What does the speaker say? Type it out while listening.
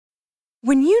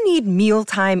When you need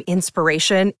mealtime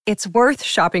inspiration, it's worth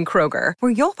shopping Kroger,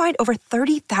 where you'll find over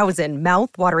 30,000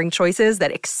 mouth-watering choices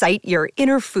that excite your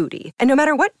inner foodie. And no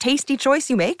matter what tasty choice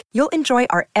you make, you'll enjoy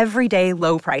our everyday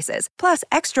low prices, plus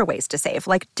extra ways to save,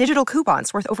 like digital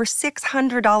coupons worth over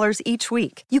 $600 each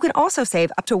week. You can also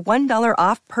save up to $1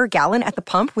 off per gallon at the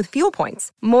pump with fuel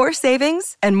points. More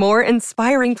savings and more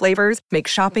inspiring flavors make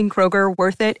shopping Kroger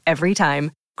worth it every time.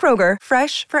 Kroger,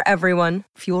 fresh for everyone.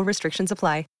 Fuel restrictions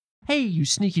apply. Hey, you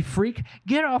sneaky freak,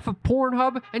 get off of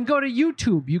Pornhub and go to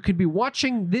YouTube. You could be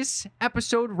watching this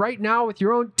episode right now with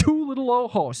your own two little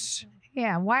ojos.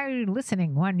 Yeah, why are you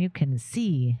listening when you can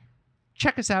see?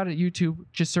 Check us out at YouTube.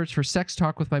 Just search for Sex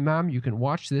Talk with My Mom. You can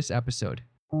watch this episode.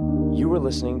 You were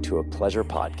listening to a Pleasure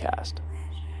Podcast.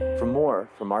 For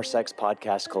more from our Sex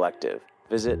Podcast Collective,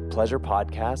 visit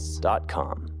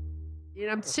pleasurepodcasts.com. And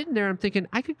I'm sitting there and I'm thinking,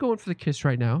 I could go in for the kiss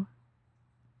right now,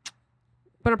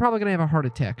 but I'm probably going to have a heart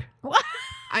attack. What?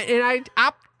 I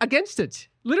opt against it.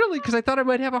 Literally, because I thought I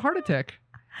might have a heart attack.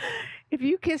 If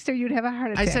you kissed her, you'd have a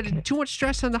heart attack. I said, too much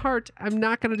stress on the heart. I'm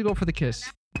not going to go for the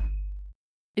kiss.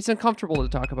 It's uncomfortable to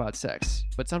talk about sex,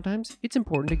 but sometimes it's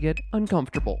important to get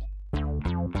uncomfortable.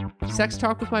 Sex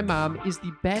Talk with My Mom is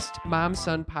the best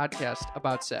mom-son podcast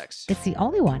about sex. It's the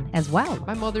only one as well.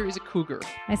 My mother is a cougar.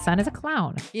 My son is a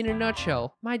clown. In a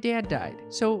nutshell, my dad died,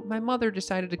 so my mother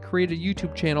decided to create a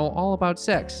YouTube channel all about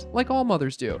sex, like all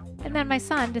mothers do. And then my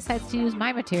son decides to use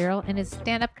my material in his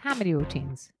stand-up comedy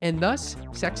routines. And thus,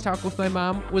 Sex Talk with My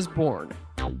Mom was born.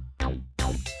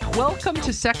 Welcome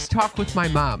to Sex Talk with My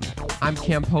Mom. I'm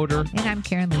Cam Potter. And I'm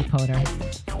Karen Lee Potter.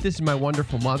 This is my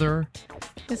wonderful mother.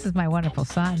 This is my wonderful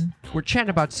son. We're chatting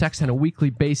about sex on a weekly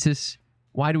basis.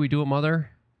 Why do we do it, Mother?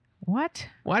 What?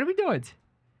 Why do we do it?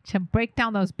 To break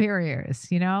down those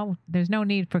barriers, you know? There's no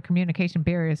need for communication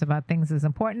barriers about things as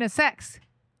important as sex.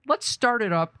 Let's start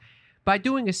it up by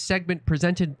doing a segment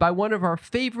presented by one of our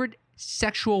favorite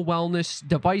sexual wellness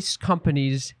device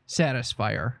companies,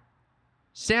 Satisfyer.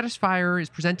 Satisfyer is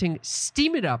presenting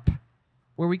Steam It Up,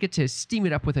 where we get to steam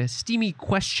it up with a steamy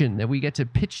question that we get to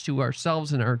pitch to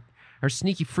ourselves and our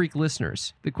sneaky freak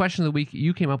listeners. The question of the week,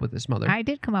 you came up with this, Mother. I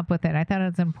did come up with it. I thought it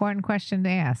was an important question to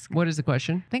ask. What is the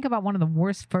question? Think about one of the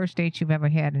worst first dates you've ever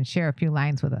had and share a few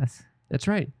lines with us. That's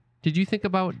right. Did you think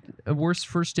about a worst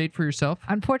first date for yourself?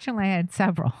 Unfortunately, I had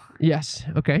several. Yes.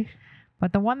 Okay.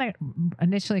 But the one that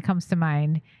initially comes to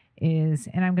mind is,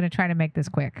 and I'm going to try to make this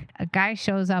quick. A guy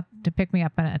shows up to pick me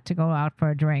up to go out for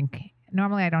a drink.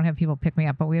 Normally, I don't have people pick me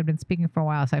up, but we had been speaking for a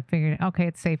while, so I figured, okay,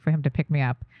 it's safe for him to pick me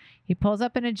up. He pulls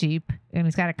up in a Jeep, and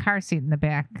he's got a car seat in the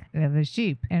back of his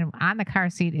Jeep. And on the car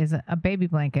seat is a baby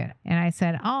blanket. And I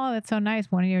said, oh, that's so nice.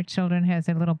 One of your children has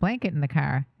a little blanket in the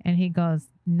car. And he goes,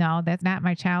 no, that's not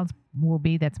my child's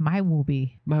whoopee. That's my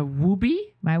whoopee. My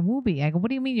whoopee? My whoopee. I go, what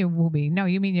do you mean your whoopee? No,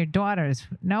 you mean your daughter's.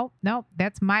 Nope,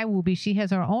 that's my whoopee. She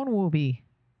has her own whoopee.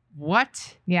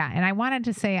 What? Yeah, and I wanted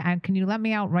to say, can you let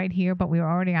me out right here? But we were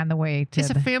already on the way to... It's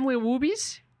a family of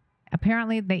whoobies?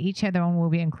 Apparently, they each had their own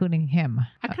whoopee, including him.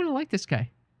 I kind of like this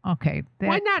guy. Okay.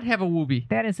 Why not have a whoopee?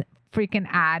 That is freaking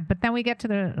odd. But then we get to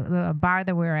the bar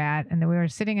that we were at, and we were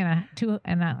sitting in a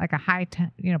high,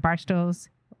 bar stools,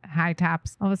 high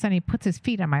tops. All of a sudden, he puts his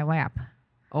feet on my lap.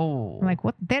 Oh. I'm like,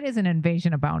 what? That is an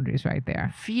invasion of boundaries right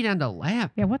there. Feet on the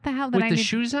lap? Yeah, what the hell did With I the need?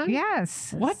 shoes on?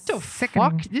 Yes. What the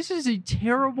Sickening. fuck? This is a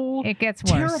terrible, it gets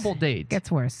worse. terrible date. It gets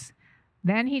worse.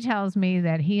 Then he tells me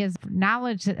that he has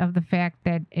knowledge of the fact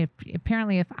that if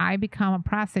I become a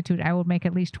prostitute, I will make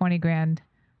at least $20,000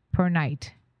 per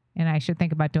night. And I should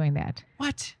think about doing that.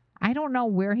 What? I don't know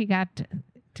where he got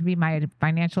to be my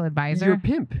financial advisor. Your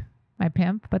pimp. My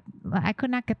pimp, but I could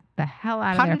not get the hell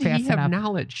out of How there did fast he have enough.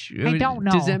 knowledge? I don't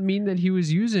know. Does that mean that he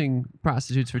was using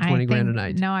prostitutes for $20,000 a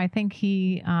night? No, I think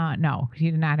he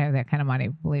did not have that kind of money,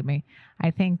 believe me. I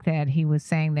think that he was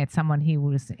saying that someone he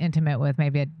was intimate with,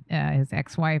 maybe his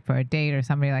ex-wife or a date or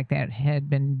somebody like that, had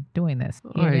been doing this.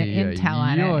 He had intel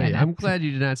on it. And I'm glad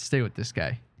you did not stay with this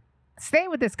guy. Stay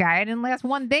with this guy. I didn't last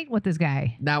one date with this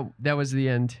guy. Now, that was the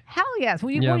end. Hell yes.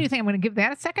 What do you think? I'm going to give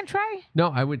that a second try?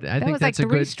 No, I think that was that's like a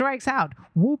three good... strikes out.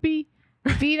 Whoopee,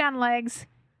 feet on legs,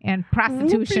 and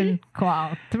prostitution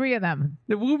call. Three of them.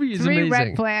 The whoopee is Three amazing.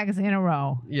 red flags in a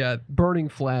row. Yeah, burning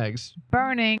flags.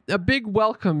 Burning. A big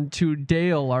welcome to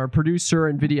Dale, our producer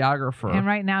and videographer. And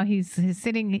right now he's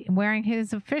sitting wearing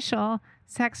his official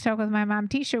Sex Talk with My Mom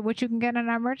t-shirt, which you can get in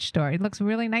our merch store. It looks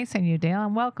really nice on you, Dale,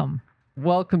 and welcome.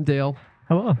 Welcome, Dale.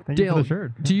 Hello. Thank you Dale, for the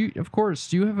shirt.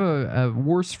 do you have a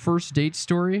worst first date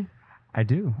story? I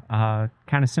do. Kind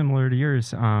of similar to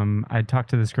yours. I talked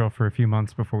to this girl for a few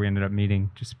months before we ended up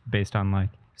meeting, just based on college.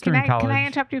 Can I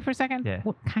interrupt you for a second? Yeah.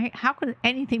 How could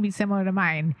anything be similar to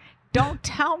mine? Don't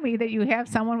tell me that you have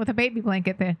someone with a baby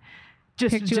blanket that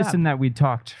picked you Just up. in that we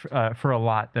talked for a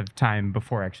lot of time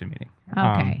before actually meeting.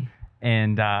 Okay.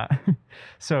 And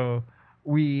so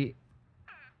we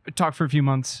talked for a few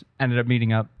months, ended up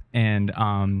meeting up, and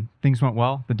things went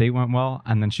well. The date went well.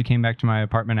 And then she came back to my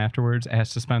apartment afterwards,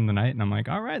 asked to spend the night. And I'm like,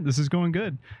 all right, this is going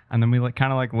good. And then we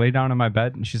kind of lay down in my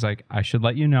bed. And she's like, I should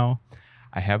let you know,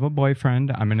 I have a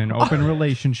boyfriend. I'm in an open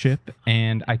relationship,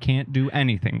 and I can't do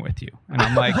anything with you. And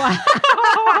I'm like,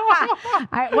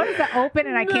 What is the open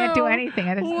and I can't do anything?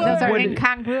 Those are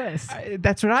incongruous.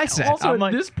 that's what I said. Also, I'm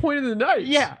at this point in the night,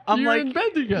 I'm you're like, in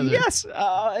bed together. Yes,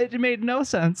 it made no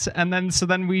sense. And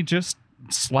then we just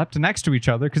slept next to each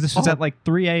other because this was at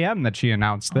 3 a.m. that she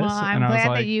announced this. Well, I'm and I was glad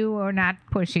like, that you were not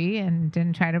pushy and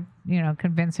didn't try to,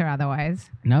 convince her otherwise.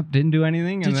 nope, didn't do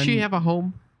anything. Did she have a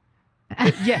home?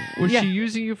 Yeah. Was she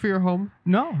using you for your home?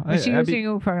 No. Was she using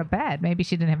you for a bed? Maybe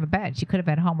she didn't have a bed. She could have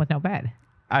been home with no bed.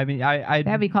 I mean, I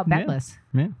That'd be called bedless.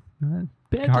 Yeah. Hard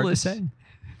to Bedless. say.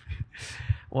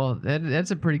 Well,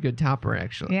 that's a pretty good topper,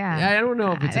 actually. Yeah. I don't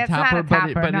know if it's a That's not topper, a but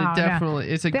topper, no, it definitely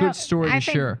it's a good story to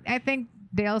share. I think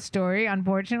Dale's story,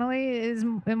 unfortunately, is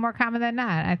more common than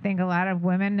not. I think a lot of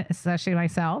women, especially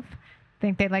myself,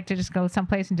 think they'd like to just go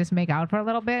someplace and just make out for a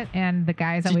little bit, and the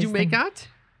guys Did always you make think, out?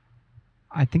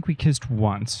 I think we kissed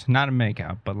once, not a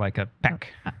makeout, but like a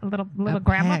peck. a little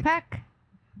grandma peck.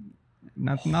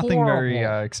 Nothing very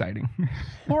Horrible. exciting.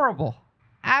 Horrible.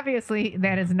 Obviously,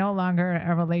 that is no longer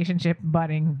a relationship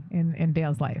budding in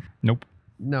Dale's life. Nope.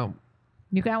 No.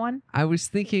 You got one? I was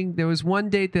thinking there was one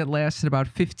date that lasted about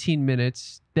 15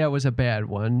 minutes. That was a bad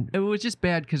one. It was just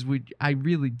bad because I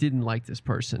really didn't like this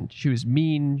person. She was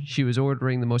mean. She was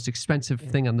ordering the most expensive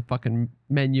thing on the fucking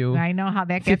menu. I know how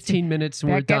that gets 15 minutes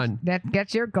and we're done. That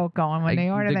gets your goat going when they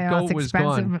order the the goat most was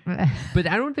expensive. But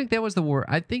I don't think that was the war.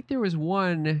 I think there was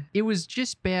one. It was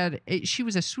just bad. She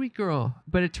was a sweet girl,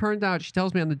 but it turned out she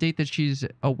tells me on the date that she's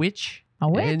a witch. A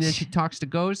witch? And then she talks to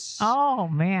ghosts. Oh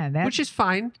man, which is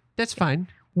fine. That's fine.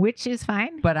 Which is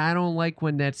fine. But I don't like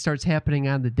when that starts happening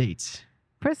on the dates.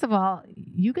 First of all,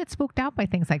 you get spooked out by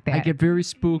things like that. I get very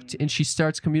spooked, and she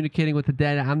starts communicating with the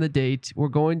dead on the date. We're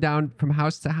going down from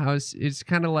house to house. It's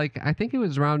kind of like, I think it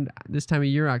was around this time of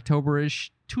year,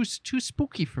 October-ish. Too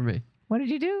spooky for me. What did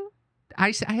you do?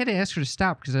 I had to ask her to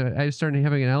stop because I was starting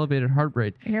having an elevated heart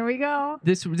rate. Here we go.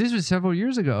 This was several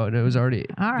years ago, and it was already...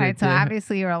 All right, so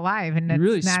obviously you're alive, and it it's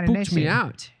really not an spooked issue. me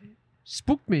out.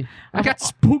 Spooked me. I got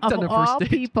spooked on the Of all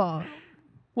first date. people,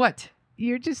 What?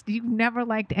 you've never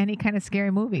liked any kind of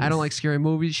scary movies. I don't like scary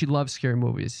movies. She loves scary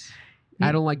movies.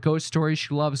 I don't like ghost stories.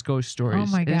 She loves ghost stories.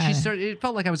 Oh my And she God. started. It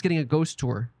felt like I was getting a ghost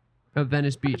tour of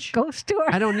Venice Beach. Ghost tour.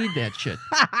 I don't need that shit.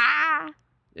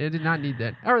 I did not need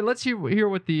that. All right, let's hear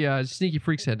what the Sneaky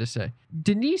Freaks had to say.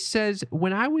 Denise says,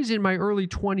 when I was in my early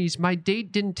 20s, my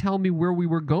date didn't tell me where we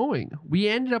were going. We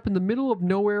ended up in the middle of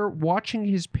nowhere watching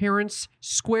his parents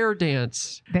square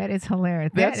dance. That is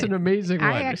hilarious. That's an amazing one.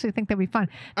 I actually think that'd be fun.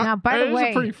 Now, by the It way,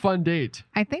 was a pretty fun date.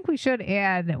 I think we should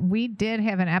add, we did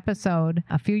have an episode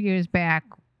a few years back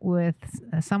with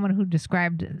someone who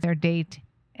described their date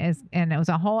and it was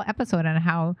a whole episode on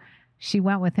how she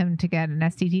went with him to get an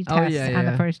STD test on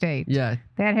the first date. Yeah,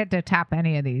 That had to top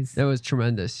any of these. that was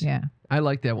tremendous. Yeah. I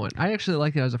like that one. I actually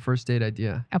like that as a first date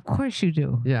idea. Of course you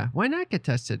do. Yeah, why not get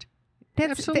tested?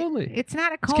 Absolutely. It's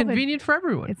not a It's COVID. convenient for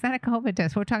everyone. It's not a COVID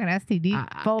test. We're talking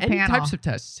STD full Any panel. types of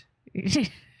tests. Can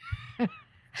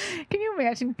you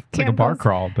imagine? It's like a bar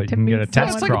crawl, but you can get a meet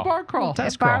test It's someone- like a bar crawl.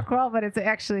 A bar crawl, but it's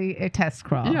actually a test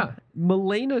crawl. Yeah.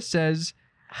 Milena says,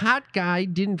 hot guy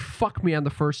didn't fuck me on the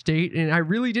first date, and I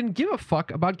really didn't give a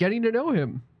fuck about getting to know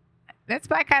him. That's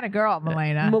my kind of girl,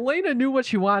 Milena. Milena knew what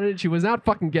she wanted. She was not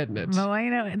fucking getting it.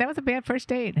 Milena, that was a bad first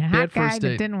date. A hot Bad guy first that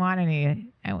date. didn't want any.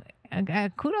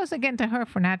 Kudos again to her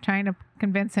for not trying to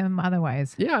convince him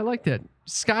otherwise. Yeah, I like that.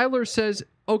 Skylar says,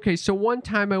 okay, so one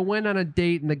time I went on a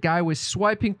date and the guy was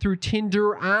swiping through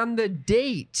Tinder on the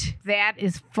date. That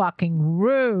is fucking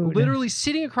rude. Literally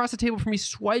sitting across the table from me,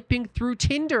 swiping through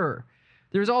Tinder.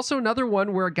 There's also another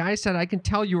one where a guy said, I can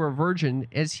tell you're a virgin,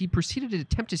 as he proceeded to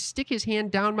attempt to stick his hand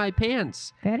down my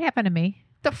pants. That happened to me.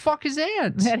 The fuck is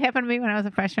that? That happened to me when I was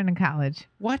a freshman in college.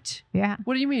 What? Yeah.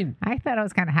 What do you mean? I thought it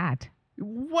was kind of hot.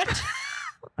 What?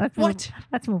 Let's What?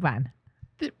 Let's move on.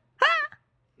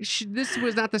 This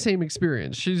was not the same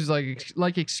experience. She's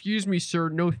like, excuse me, sir,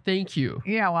 no thank you.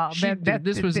 Yeah, well,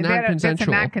 This was that's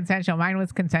non-consensual. a non-consensual. Mine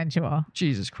was consensual.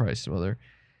 Jesus Christ, mother.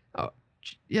 Oh,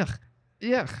 yuck.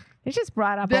 Yuck. It just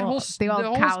brought up That the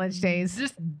old college days.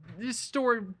 This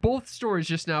story, both stories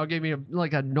just now gave me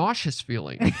a nauseous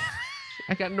feeling.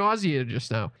 I got nauseated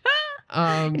just now.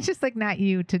 It's just like not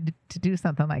you to do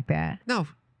something like that. No,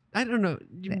 I don't know.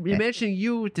 Imagine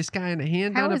you with this guy in a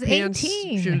hand I on a was pants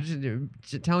 18.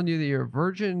 telling you that you're a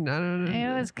virgin. I don't know.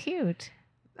 It was cute.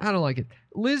 I don't like it.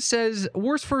 Liz says,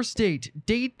 worst first date.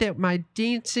 Date that my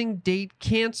dancing date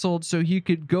canceled so he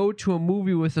could go to a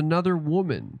movie with another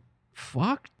woman.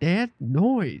 Fuck that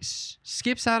noise.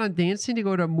 Skips out on dancing to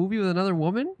go to a movie with another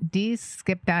woman? D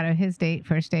skipped out of his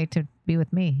first date to be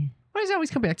with me. Why does it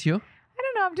always come back to you? I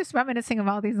don't know. I'm just reminiscing of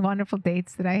all these wonderful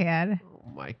dates that I had.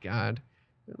 Oh my God.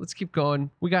 Let's keep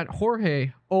going. We got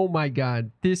Jorge. Oh my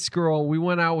God. This girl, we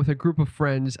went out with a group of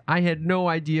friends. I had no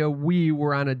idea we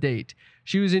were on a date.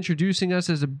 She was introducing us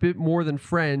as a bit more than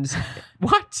friends.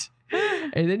 What?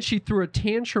 And then she threw a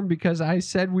tantrum because I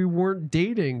said we weren't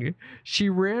dating. She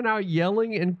ran out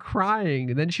yelling and crying.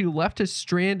 And then she left us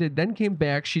stranded, then came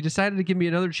back. She decided to give me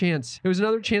another chance. It was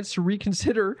another chance to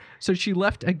reconsider, so she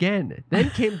left again. Then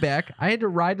came back. I had to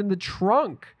ride in the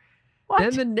trunk. What?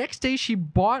 Then the next day she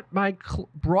brought my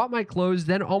clothes,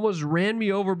 then almost ran me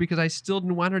over because I still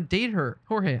didn't want to date her.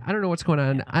 Jorge, I don't know what's going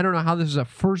on. I don't know how this is a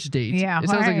first date. Yeah, it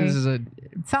sounds like Jorge, this is a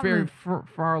very something-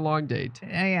 far long date.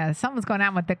 Yeah, something's going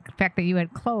on with the fact that you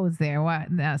had clothes there.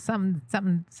 What? No, something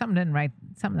didn't right.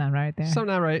 Something not right there. Something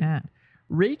not right. Yeah.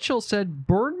 Rachel said,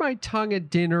 burned my tongue at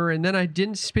dinner and then I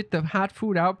didn't spit the hot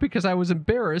food out because I was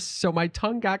embarrassed, so my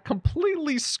tongue got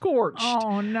completely scorched.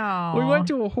 Oh no! We went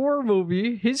to a horror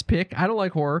movie, his pick, I don't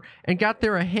like horror, and got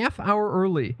there a half hour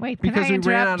early. Wait, can because I we ran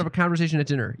interrupt? out of a conversation at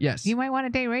dinner. Yes. You might want to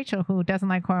date Rachel, who doesn't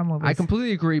like horror movies. I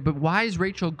completely agree, but why is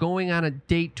Rachel going on a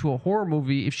date to a horror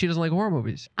movie if she doesn't like horror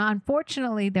movies?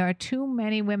 Unfortunately, there are too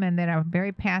many women that are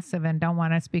very passive and don't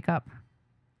want to speak up.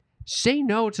 Say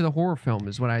no to the horror film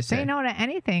is what I say. Say no to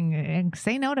anything. And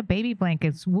say no to baby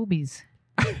blankets, woobies.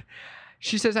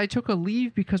 She says, I took a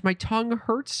leave because my tongue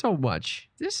hurts so much.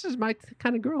 This is my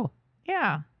kind of girl.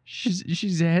 Yeah. She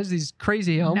has these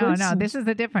crazy ailments. No, and this is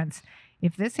the difference.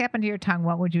 If this happened to your tongue,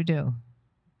 what would you do?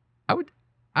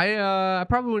 I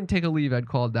probably wouldn't take a leave. I'd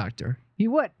call a doctor.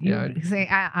 You would. Yeah, You'd say,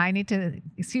 I need to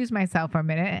excuse myself for a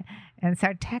minute and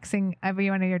start texting every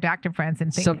one of your doctor friends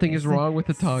and think Something is wrong with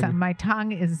the tongue. My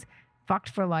tongue is fucked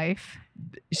for life.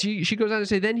 She goes on to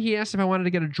say, then he asked if I wanted to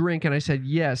get a drink, and I said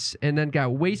yes, and then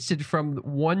got wasted from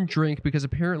one drink because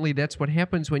apparently that's what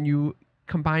happens when you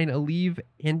combine a leave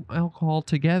and alcohol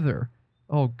together.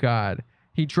 Oh, God.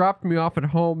 He dropped me off at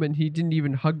home, and he didn't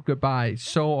even hug goodbye.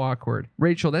 So awkward.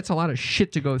 Rachel, that's a lot of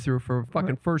shit to go through for a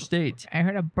fucking first date. I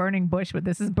heard a burning bush, but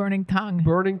this is burning tongue.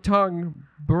 Burning tongue.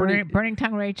 Burning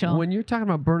tongue, Rachel. When you're talking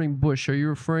about burning bush, are you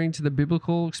referring to the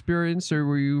biblical experience, or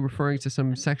were you referring to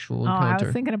some sexual I encounter?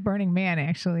 was thinking of Burning Man,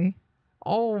 actually.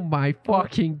 Oh, my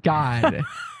fucking God.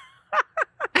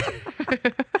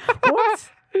 Whoops.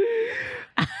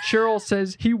 Cheryl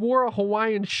says he wore a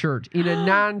Hawaiian shirt in a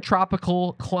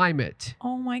non-tropical climate.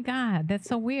 Oh my God, that's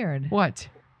so weird. What?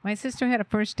 My sister had a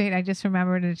first date. I just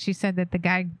remembered that she said that the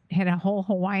guy had a whole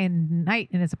Hawaiian night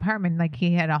in his apartment. Like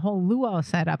he had a whole luau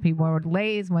set up. He wore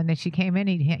lays when she came in.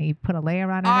 He put a layer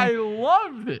on her. I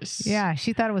love this. Yeah,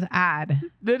 she thought it was odd.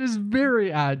 That is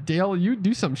very odd, Dale. You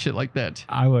do some shit like that.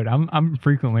 I would. I'm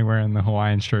frequently wearing the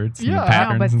Hawaiian shirts and Yeah. the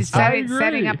patterns No, but and stuff. setting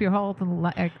agree. up your whole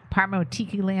apartment with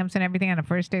tiki lamps and everything on a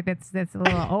first date, that's a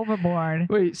little overboard.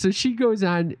 Wait, so she goes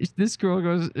on, this girl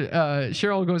goes,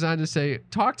 Cheryl goes on to say,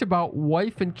 talked about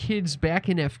wife and kids back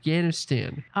in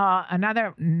Afghanistan.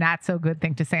 Another not so good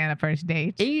thing to say on a first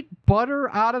date. Ate butter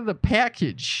out of the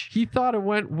package. He thought it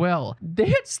went well.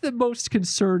 That's the most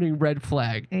concerning red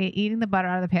flag. Eating the butter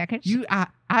out of the package?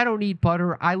 I don't eat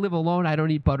butter. I live alone. I don't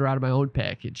eat butter out of my own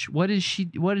package. What is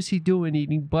he doing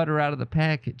eating butter out of the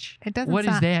package? It doesn't What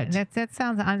is sound, that? That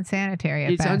sounds unsanitary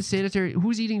at It's best. unsanitary.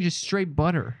 Who's eating just straight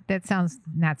butter? That sounds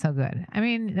not so good. I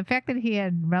mean, the fact that he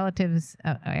had relatives,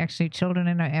 actually children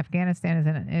in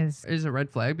Afghanistan is Is a red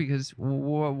flag because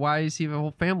why is he have a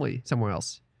whole family somewhere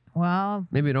else? well,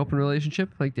 Maybe an open relationship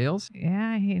like Dale's?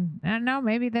 yeah. I don't know.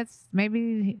 Maybe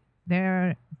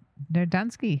they're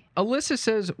Dunsky. Alyssa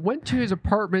says, went to his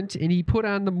apartment and he put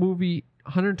on the movie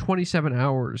 127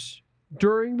 Hours.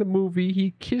 During the movie,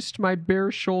 he kissed my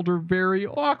bare shoulder very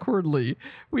awkwardly.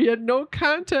 We had no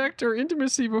contact or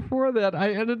intimacy before that.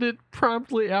 I ended it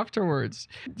promptly afterwards.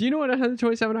 Do you know what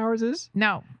 127 Hours is?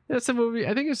 No. That's a movie.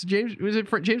 I think it's James. Was it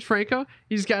James Franco?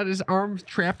 He's got his arm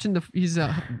trapped in the. He's He's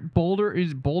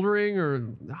bouldering,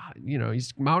 or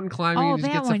he's mountain climbing. Oh, and he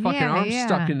that gets a one. fucking Yeah, arm yeah.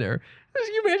 stuck in there.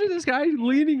 Can you imagine this guy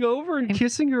leaning over and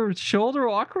kissing your shoulder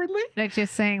awkwardly? Like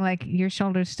just saying, like, your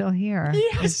shoulder's still here.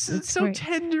 Yes, it's so great.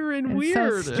 tender and It's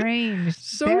weird. so strange.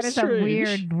 So that is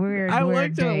strange. a weird I weird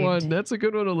like that date. one. That's a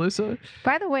good one, Alyssa.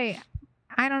 By the way,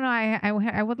 I don't know.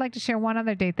 I would like to share one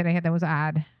other date that I had that was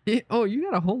odd. Oh, you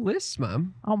got a whole list,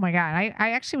 Mom. Oh my God.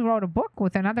 I actually wrote a book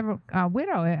with another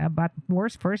widow about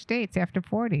worst first dates after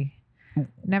 40.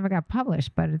 Never got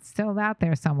published, but it's still out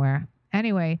there somewhere.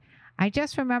 Anyway, I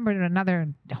just remembered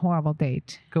another horrible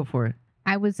date. Go for it.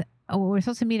 We were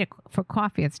supposed to meet for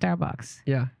coffee at Starbucks.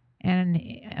 Yeah. And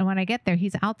when I get there,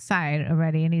 he's outside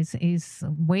already, and he's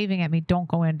waving at me, don't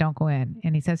go in.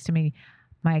 And he says to me,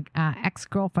 my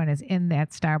ex-girlfriend is in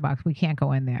that Starbucks. We can't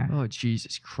go in there. Oh,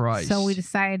 Jesus Christ. So we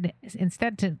decide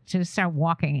instead to just start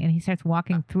walking, and he starts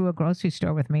walking through a grocery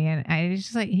store with me, and it's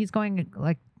just like he's going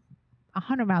like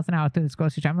 100 miles an hour through this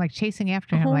grocery store. I'm like chasing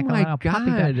after him like a little puppy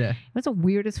dog. It was the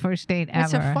weirdest first date ever.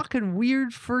 It's a fucking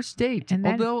weird first date. And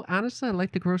then, although, honestly, I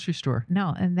like the grocery store.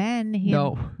 No, and then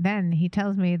he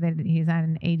tells me that he's on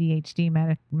an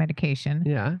ADHD medication.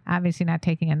 Yeah. Obviously not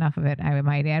taking enough of it, I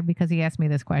might add, because he asked me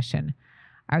this question.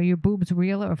 Are your boobs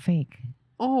real or fake?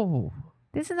 Oh.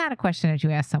 This is not a question that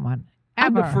you ask someone.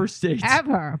 Ever. On the first date.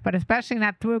 Ever. But especially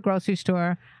not through a grocery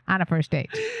store on a first date.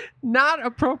 Not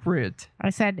appropriate. I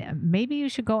said, maybe you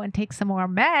should go and take some more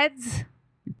meds.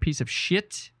 You piece of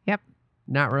shit. Yep.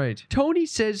 Not right. Tony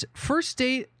says, first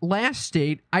date, last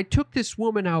date, I took this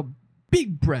woman out,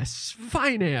 big breasts,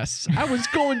 fine ass. I was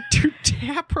going to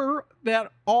tap her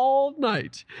that all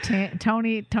night.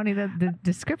 Tony, the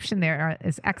description there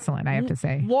is excellent, I have to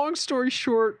say. Long story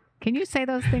short. Can you say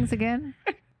those things again?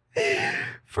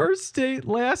 First date,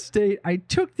 last date, I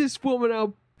took this woman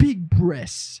out, big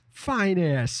breasts, fine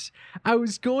ass. I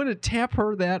was going to tap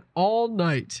her that all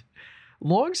night.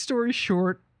 Long story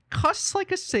short, cussed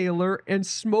like a sailor and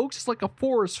smokes like a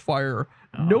forest fire.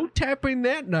 Oh. No tapping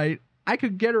that night. I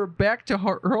could get her back to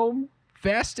her home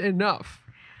fast enough.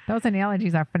 Those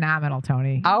analogies are phenomenal,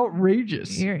 Tony.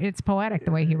 Outrageous. It's poetic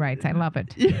the way he writes. I love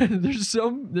it. Yeah,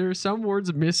 there are some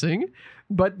words missing,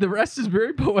 but the rest is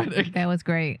very poetic. That was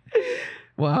great.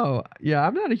 Wow. Yeah,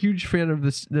 I'm not a huge fan of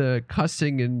the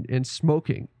cussing and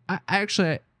smoking. I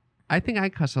think I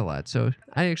cuss a lot, so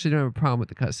I actually don't have a problem with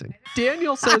the cussing.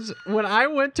 Daniel says, when I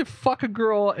went to fuck a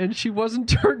girl and she wasn't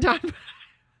turned on.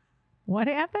 What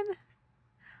happened?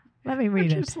 Let me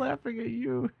read it. I'm just laughing at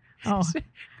you. Oh,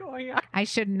 going on? I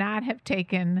should not have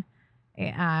taken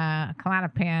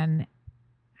Klonopin.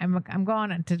 I'm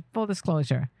going to full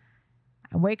disclosure.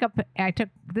 I wake up.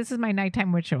 This is my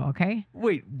nighttime ritual. Okay.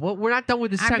 Wait, what? We're not done with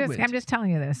this segment. I'm just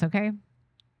telling you this. Okay.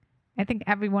 I think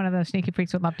every one of those sneaky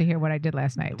freaks would love to hear what I did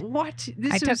last night. What?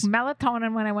 I took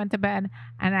melatonin when I went to bed,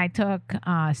 and I took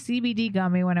CBD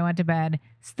gummy when I went to bed.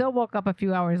 Still woke up a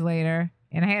few hours later,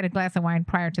 and I had a glass of wine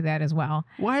prior to that as well.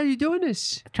 Why are you doing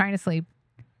this? Trying to sleep.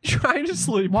 Trying to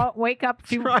sleep. Wake up a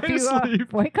few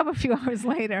hours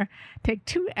later. Take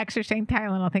 2 extra strength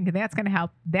Tylenol. Thinking that's going to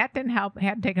help. That didn't help.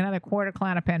 Had to take another quarter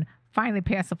Klonopin. Finally,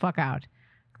 pass the fuck out.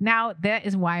 Now that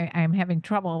is why I'm having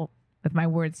trouble with my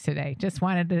words today. Just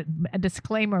wanted a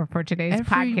disclaimer for today's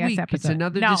podcast week, episode. It's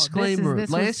another disclaimer.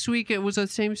 Last week it was the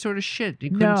same sort of shit.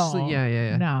 You couldn't sleep.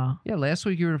 Yeah. No. Yeah, last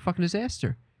week you were a fucking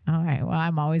disaster. All right. Well,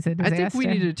 I'm always a disaster. I think we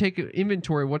need to take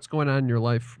inventory of what's going on in your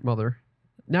life, Mother.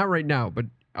 Not right now, but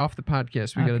off the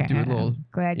podcast, we got to do a little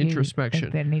introspection.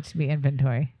 There needs to be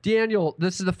inventory. Daniel,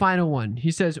 this is the final one. He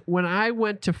says, when I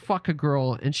went to fuck a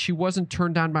girl and she wasn't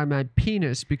turned on by my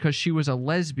penis because she was a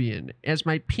lesbian, as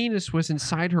my penis was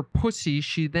inside her pussy,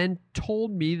 she then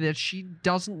told me that she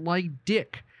doesn't like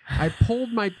dick. I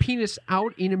pulled my penis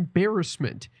out in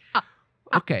embarrassment.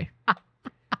 Okay.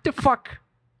 The fuck?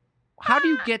 How do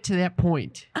you get to that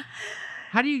point?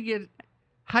 How do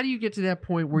you get to that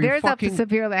point where you're fucking... There's a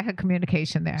severe lack of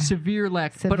communication there. Severe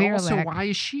lack. But also, why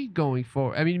is she going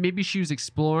for... I mean, maybe she was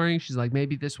exploring. She's like,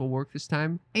 maybe this will work this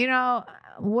time. You know,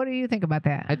 what do you think about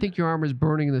that? I think your arm is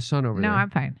burning in the sun over there. No, I'm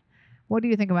fine. What do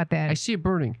you think about that? I see it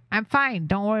burning. I'm fine.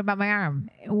 Don't worry about my arm.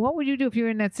 What would you do if you were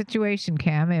in that situation,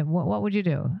 Cam? What would you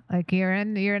do? Like you're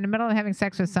in the middle of having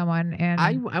sex with someone, and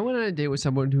I went on a date with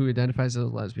someone who identifies as a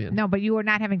lesbian. No, but you were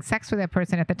not having sex with that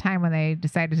person at the time when they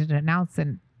decided to announce it.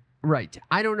 Right.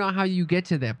 I don't know how you get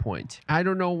to that point. I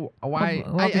don't know why.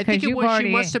 Well, I think it was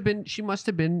she must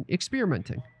have been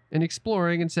experimenting and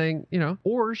exploring and saying,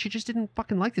 or she just didn't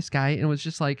fucking like this guy and was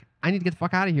just like, I need to get the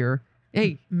fuck out of here.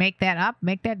 Hey, make that up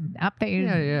that you...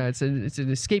 Yeah. It's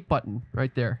an escape button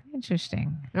right there.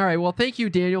 Interesting. All right. Well, thank you,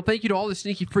 Daniel. Thank you to all the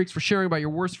sneaky freaks for sharing about your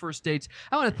worst first dates.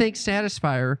 I want to thank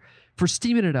Satisfyer for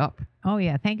steaming it up. Oh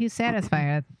yeah, thank you,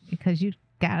 Satisfyer, because you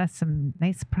got us some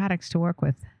nice products to work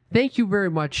with. Thank you very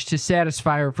much to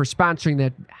Satisfyer for sponsoring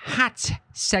that hot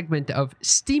segment of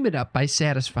Steam It Up by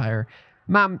Satisfyer.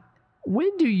 Mom,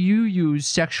 when do you use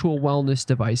sexual wellness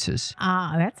devices?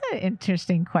 That's an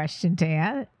interesting question to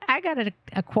ask. I got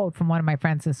a quote from one of my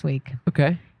friends this week.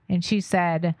 Okay. And she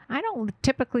said, I don't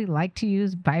typically like to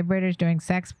use vibrators during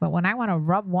sex, but when I want to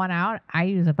rub one out, I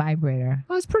use a vibrator.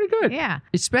 Well, that's pretty good. Yeah.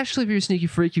 Especially if you're a sneaky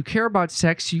freak, you care about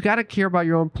sex, you got to care about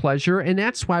your own pleasure, and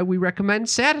that's why we recommend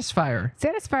Satisfyer.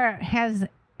 Satisfyer has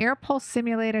air pulse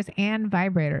simulators and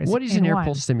vibrators. What is in an air one.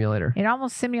 pulse stimulator? It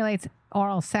almost simulates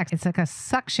oral sex. It's like a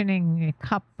suctioning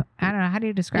cup. I don't know. How do you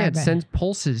Yeah, describe it sends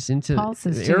pulses into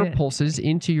air pulses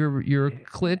into your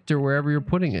clit or wherever you're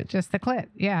putting it. Just the clit.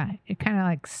 Yeah. It kind of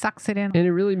like sucks it in. And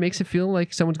it really makes it feel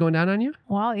like someone's going down on you?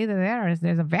 Well, either that or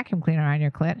there's a vacuum cleaner on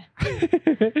your clit.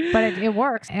 But it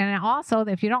works. And also,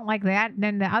 if you don't like that,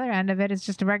 then the other end of it is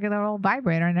just a regular old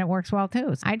vibrator, and it works well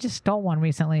too. I just stole one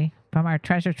recently from our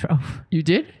treasure trove. You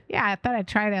did? Yeah, I thought I'd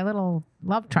try that little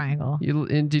love triangle.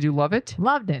 And did you love it?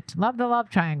 Loved it. Loved the love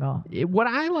triangle. What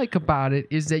I like about it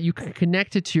is that you can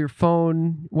connect it to your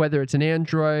phone, whether it's an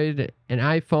Android, an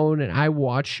iPhone, an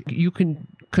iWatch. You can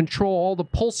control all the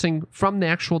pulsing from the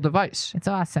actual device. It's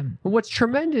awesome. What's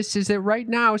tremendous is that right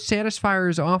now, Satisfyer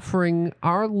is offering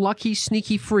our lucky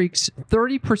sneaky freaks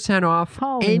 30% off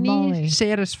Holy any moly.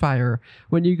 Satisfyer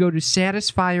when you go to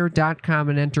satisfyer.com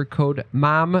and enter code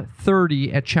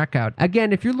MOM30 at checkout.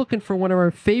 Again, if you're looking for one of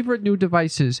our favorite new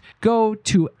devices, go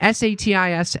to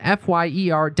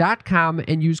satisfyer.com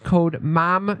and use code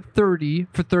MOM30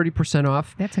 for 30%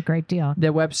 off. That's a great deal. The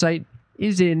website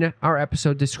is in our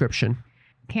episode description.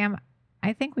 Cam,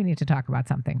 I think we need to talk about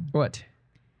something. What?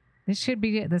 This should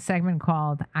be the segment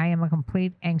called I Am a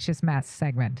Complete Anxious Mess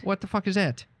segment. What the fuck is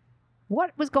that?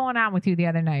 What was going on with you the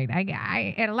other night?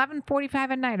 I at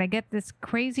 11:45 at night, I get this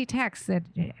crazy text that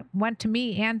went to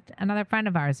me and another friend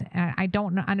of ours. I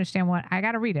don't understand what. I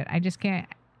got to read it. I just can't.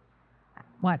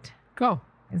 What? Go.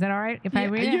 Is that all right if I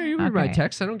read it? Yeah, you read my Okay.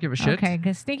 text. I don't give a shit. Okay,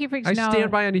 because Sneaky Freaks I know. stand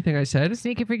by anything I said.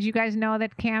 Sneaky Freaks, you guys know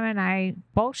that Cam and I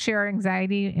both share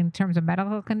anxiety in terms of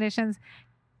medical conditions.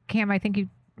 Cam, I think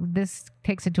this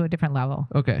takes it to a different level.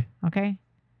 Okay. Okay?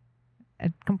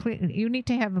 You need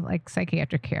to have like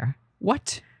psychiatric care.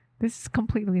 What? This is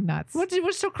completely nuts.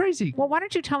 What's so crazy? Well, why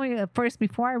don't you tell me first,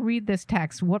 before I read this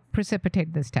text, what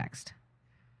precipitated this text?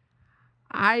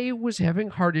 I was having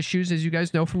heart issues, as you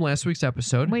guys know from last week's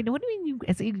episode. Wait, what do you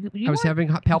mean? I was having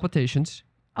palpitations.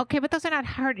 Okay, but those are not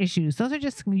heart issues. Those are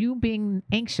just you being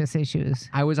anxious issues.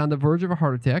 I was on the verge of a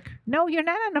heart attack. No, you're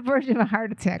not on the verge of a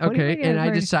heart attack. What do you Okay, mean you're and on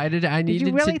the I verge- decided I needed Did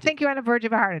you really to. think you're on the verge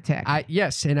of a heart attack?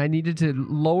 Yes, and I needed to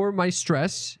lower my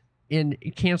stress and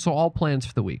cancel all plans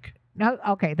for the week. No,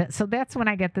 okay. So that's when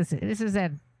I get this. This is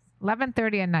at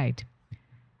 11:30 at night.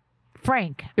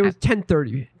 Frank. It was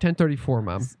 10:34,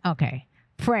 Mom. Okay.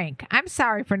 Frank, I'm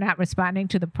sorry for not responding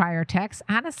to the prior text.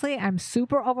 Honestly, I'm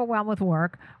super overwhelmed with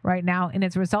work right now, and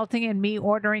it's resulting in me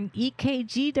ordering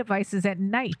EKG devices at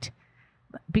night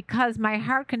because my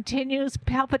heart continues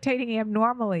palpitating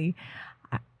abnormally.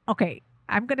 Okay,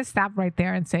 I'm going to stop right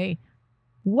there and say,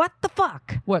 what the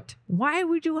fuck? What? Why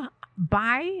would you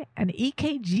buy an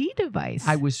EKG device?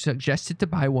 I was suggested to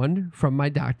buy one from my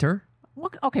doctor. Well,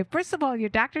 okay, first of all, your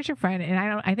doctor's your friend, and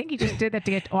I think he just did that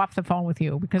to get off the phone with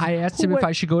you because I asked him if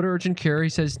I should go to urgent care. He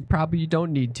says probably you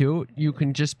don't need to. You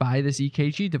can just buy this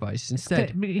EKG device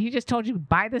instead. He just told you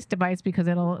buy this device because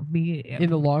it'll be In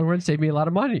the long run, save me a lot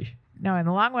of money. no. In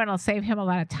the long run, it'll save him a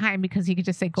lot of time because he could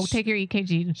just say, "Go take your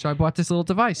EKG." So I bought this little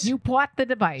device. You bought the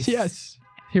device. Yes,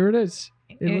 here it is.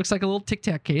 It It- looks like a little Tic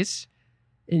Tac case,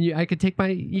 and I could take my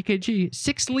EKG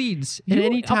 6 leads at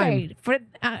any time. Okay,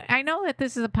 I know that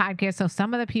this is a podcast, so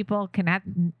some of the people cannot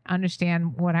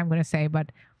understand what I'm going to say,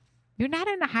 but you're not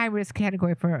in a high risk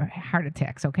category for heart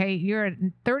attacks. Okay, you're a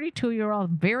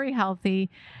 32-year-old, very healthy.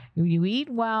 You eat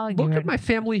well. Look at my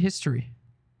family history.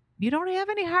 You don't have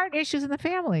any heart issues in the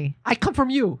family. I come from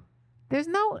you,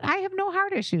 I have no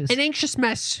heart issues. an anxious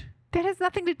mess That has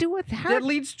nothing to do with that heart.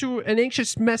 leads to an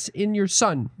anxious mess in your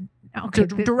son. Okay,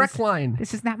 Direct line.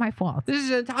 This is not my fault. This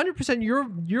is 100%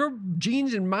 your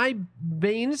genes in my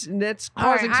veins, and that's All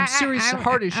right, causing some serious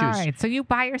heart issues. All right, so you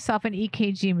buy yourself an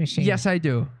EKG machine. Yes, I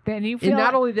do. Then you feel. And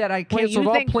not only that, I canceled you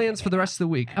all think- plans for the rest of the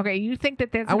week. Okay, you think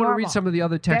that's I want to normal. read some of the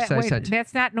other texts I sent.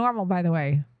 That's not normal, by the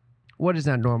way. What is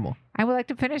not normal? I would like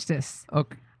to finish this.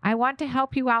 Okay. I want to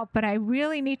help you out, but I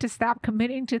really need to stop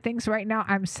committing to things right now.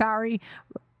 I'm sorry.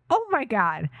 Oh my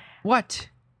God. What?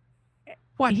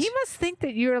 What? He must think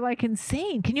that you're like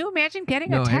insane. Can you imagine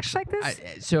getting a text like this?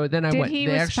 So then I Did went. he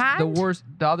The respond? worst.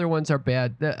 The other ones are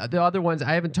bad. The other ones,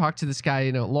 I haven't talked to this guy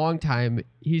in a long time.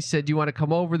 He said, "Do you want to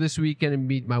come over this weekend and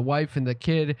meet my wife and the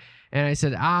kid?" And I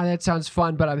said, "That sounds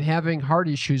fun, but I'm having heart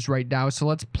issues right now, so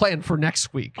let's plan for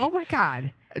next week." Oh my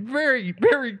God. Very,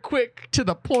 very quick to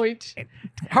the point.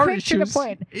 Heart Quick to the issues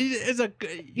point. is a.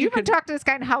 You've been talking to this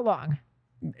guy in how long?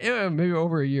 Maybe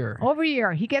over a year. Over a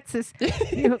year. He gets this.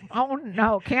 Oh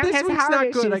no, Cam This has week's heart not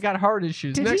issues. good. I got heart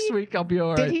issues. Did Next he- week I'll be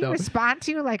all right Did he though. respond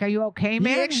to you like, "Are you okay,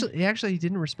 man"? He actually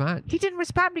didn't respond. He didn't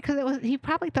respond because he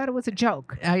probably thought it was a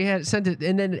joke. I had sent it,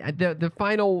 and then the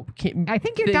final. I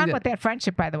think you're thing done that- with that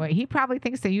friendship, by the way. He probably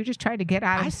thinks that you just tried to get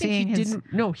out of I think seeing he his.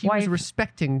 didn't. No, he wife. was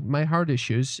respecting my heart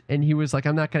issues, and he was like,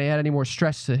 "I'm not going to add any more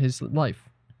stress to his life."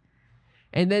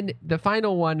 And then the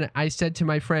final one, I said to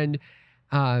my friend,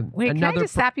 Wait, can I another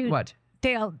just stop you? What?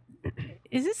 Dale,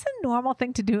 is this a normal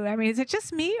thing to do? I mean, is it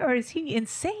just me or is he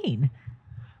insane?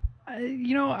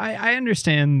 I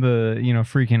understand the,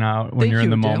 freaking out when Thank you're in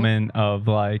you, the Dale. moment of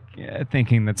like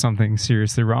thinking that something's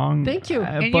seriously wrong. Thank you.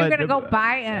 And you're going to go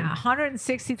buy a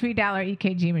 $163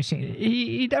 EKG machine.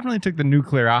 He definitely took the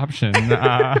nuclear option. on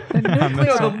nuclear-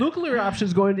 this No, one. the nuclear option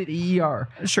is going to the ER.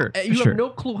 Sure, You sure. have no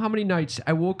clue how many nights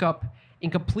I woke up in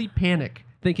complete panic,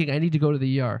 thinking I need to go to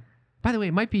the ER. By the way,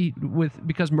 it might be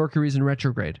because Mercury's in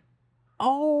retrograde.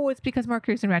 Oh, it's because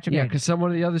Mercury's in retrograde. Yeah, because some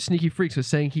of the other sneaky freaks was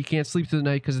saying he can't sleep through the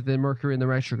night because of the Mercury in the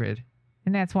retrograde.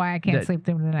 and that's why I can't That- sleep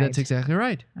through the night. That's exactly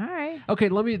right. All right. Okay,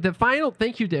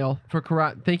 thank you, Dale,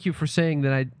 thank you for saying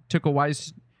that I took a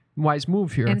wise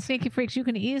move here. And Sneaky Freaks, you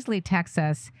can easily text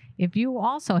us if you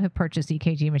also have purchased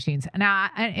EKG machines. Now,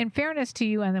 in fairness to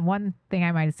you, and the one thing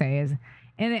I might say is,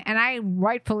 and I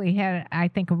rightfully had, I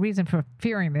think, a reason for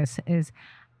fearing this is,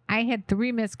 I had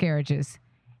 3 miscarriages,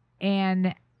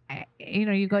 and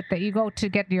you go to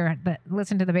get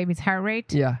listen to the baby's heart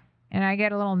rate, Yeah. and I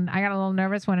got a little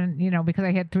nervous when because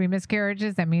I had 3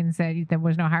 miscarriages. That means that there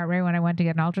was no heart rate when I went to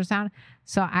get an ultrasound.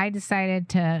 So I decided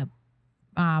to.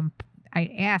 I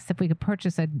asked if we could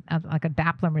purchase a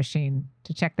Doppler machine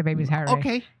to check the baby's heart rate.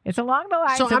 Okay. It's along the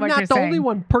lines So of I'm what not you're the saying. only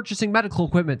one purchasing medical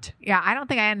equipment. Yeah, I don't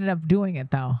think I ended up doing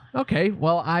it though. Okay.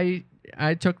 Well, I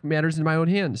took matters in my own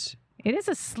hands. It is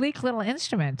a sleek little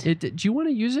instrument. Do you want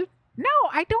to use it? No,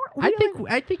 I don't really.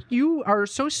 I think you are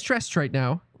so stressed right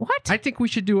now. What? I think we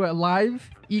should do a live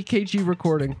EKG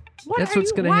recording. What That's are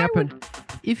what's you- going to why happen.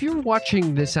 If you're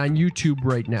watching this on YouTube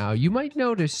right now, you might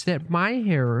notice that my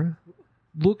hair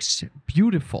looks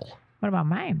beautiful, What about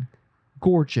mine?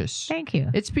 gorgeous. Thank you.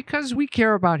 It's because we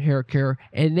care about hair care,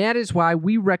 and that is why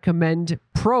we recommend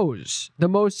Pros, the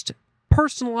most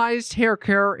personalized hair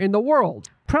care in the world.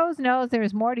 Pros knows there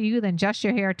is more to you than just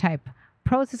your hair type.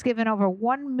 Pros has given over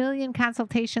 1 million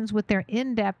consultations with their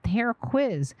in-depth hair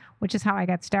quiz, which is how I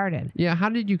got started. Yeah, how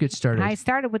did you get started? I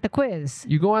started with the quiz.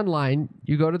 You go online,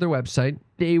 you go to their website,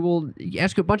 they will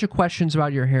ask you a bunch of questions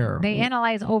about your hair. They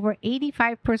analyze over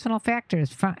 85 personal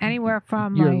factors from anywhere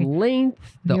from your like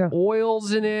length, the your-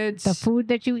 oils in it, the food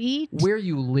that you eat, where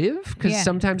you live, because Yeah.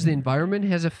 sometimes the environment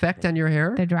has effect on your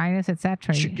hair. the dryness,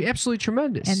 etc. Absolutely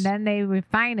tremendous. And then they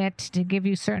refine it to give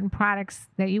you certain products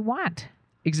that you want.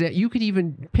 You could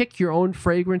even pick your own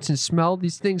fragrance and smell.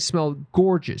 These things smell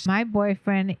gorgeous. My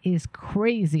boyfriend is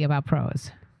crazy about Pros.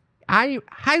 I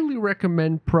highly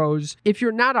recommend Pros. If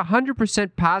you're not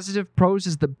 100% positive Pros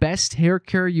is the best hair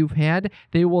care you've had,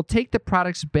 they will take the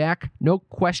products back, no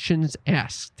questions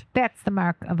asked. That's the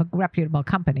mark of a reputable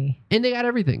company. And they got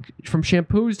everything from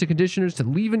shampoos to conditioners to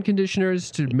leave-in conditioners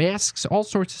to masks, all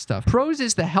sorts of stuff. Pros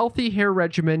is the healthy hair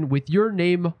regimen with your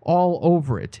name all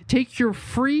over it. Take your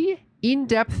free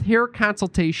in-depth hair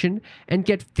consultation and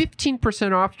get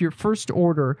 15% off your first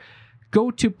order. Go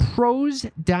to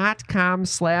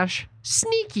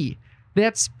pros.com/sneaky.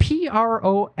 That's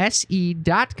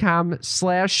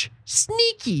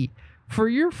PROSE.com/sneaky for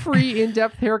your free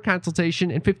in-depth hair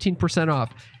consultation and 15%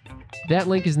 off. That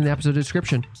link is in the episode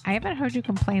description. I haven't heard you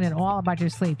complain at all about your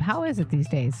sleep. How is it these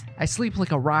days? I sleep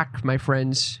like a rock, my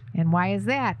friends, And why is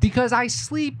that? because I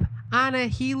sleep on a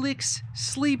Helix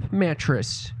sleep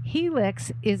mattress.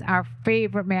 Helix is our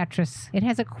favorite mattress. It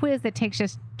has a quiz that takes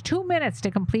just 2 minutes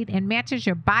to complete and matches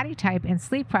your body type and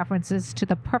sleep preferences to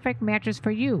the perfect mattress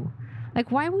for you.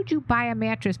 Like, why would you buy a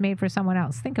mattress made for someone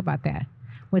else? Think about that.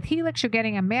 With Helix, you're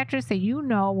getting a mattress that you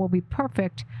know will be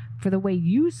perfect for the way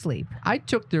you sleep. I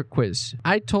took their quiz.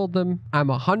 I told them I'm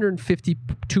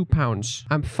 152 pounds.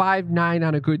 I'm 5'9"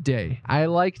 on a good day. I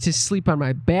like to sleep on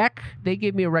my back. They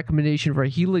gave me a recommendation for a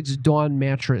Helix Dawn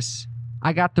mattress.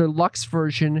 I got their Luxe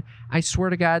version. I swear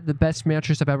to God, the best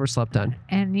mattress I've ever slept on.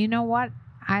 And you know what?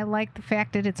 I like the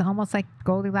fact that it's almost like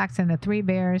Goldilocks and the Three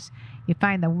Bears. You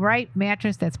find the right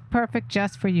mattress that's perfect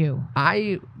just for you.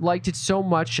 I liked it so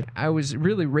much, I was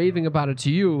really raving about it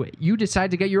to you. You decided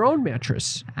to get your own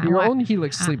mattress, your own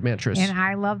Helix sleep mattress. And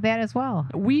I love that as well.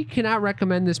 We cannot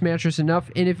recommend this mattress enough,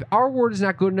 and if our word is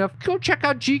not good enough, go check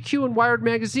out GQ and Wired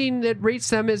Magazine that rates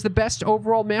them as the best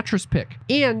overall mattress pick.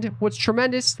 And what's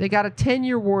tremendous, they got a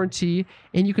 10-year warranty,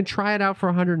 and you can try it out for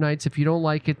 100 nights. If you don't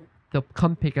like it, they'll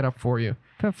come pick it up for you.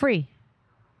 For free.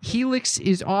 Helix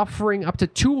is offering up to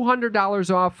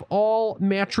 $200 off all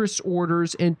mattress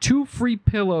orders and 2 free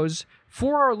pillows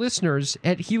for our listeners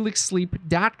at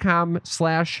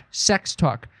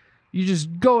helixsleep.com/sextalk. You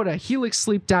just go to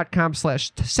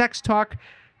helixsleep.com/sextalk,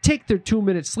 take their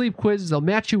 2-minute sleep quiz. They'll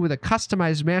match you with a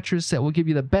customized mattress that will give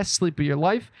you the best sleep of your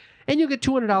life, and you'll get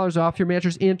 $200 off your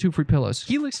mattress and 2 free pillows.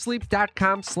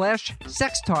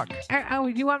 helixsleep.com/sextalk. Oh,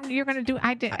 you're going to do,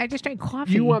 I just drank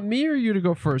coffee. You want me or you to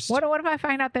go first? What if I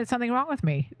find out there's something wrong with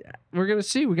me? We're going to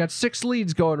see. We got 6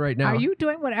 leads going right now. Are you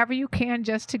doing whatever you can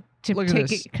just to Look at take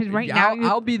this. it? Because right I'll, now,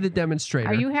 I'll be the demonstrator.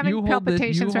 Are you having hold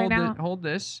palpitations right now? Hold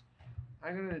this.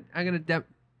 I'm gonna.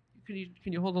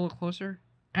 Can you hold a little closer?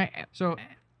 So,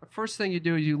 the first thing you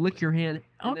do is you lick your hand.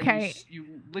 And Okay. Then you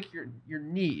lick your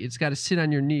knee. It's got to sit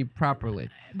on your knee properly.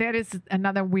 That is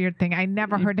another weird thing. I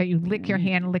never heard that you lick your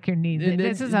hand and lick your knee. And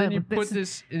This then, is and a. then you put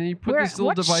this little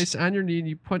what device on your knee, and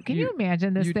you put. Can you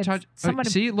imagine this? You That touch. someone,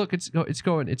 see, look, it's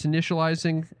going. It's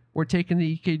initializing. We're taking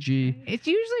the EKG. It's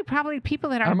usually probably people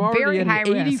that are I'm already very at high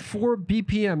an risk. 84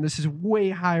 BPM. This is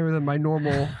way higher than my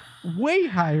normal. Way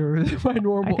higher than my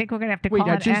normal. I think we're gonna have to Wait, call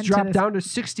I an just end to dropped this. down to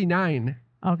 69.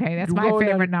 Okay, that's We're my going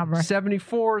down favorite to number.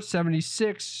 74,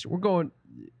 76. We're going.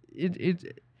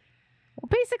 Well,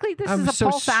 basically, this I'm is a so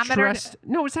pulsometer. stressed.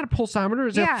 No, it's not a pulsometer.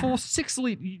 It's Yeah. a full 6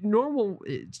 lead.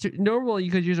 Normally, you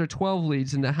could use our 12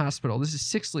 leads in the hospital. This is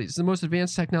 6 leads. It's the most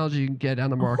advanced technology you can get on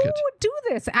the market. Who would do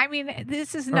this? I mean,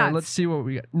 this is All nuts. right, let's see what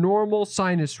we got. Normal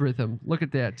sinus rhythm. Look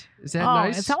at that. Is that Oh,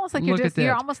 nice? it's almost like Look you're at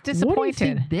that. almost What do you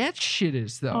disappointed. think that shit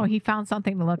is, though? Oh, he found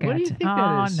something to look What at. do you think oh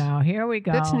that is? no, here we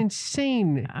go. That's an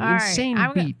insane I'm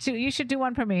gonna- beat. you should do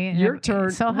one for me. Your turn.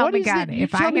 So help What me is God. it? You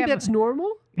If tell I me have, that's normal?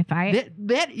 if I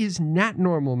That is not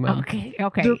normal, man. okay.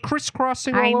 They're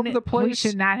crisscrossing all over the place. We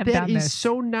should not have That done is this.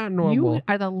 so not normal. You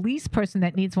are the least person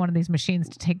that needs one of these machines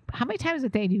to take. How many times a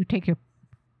day do you take your?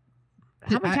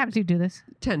 How many times do you do this?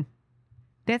 10.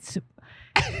 That's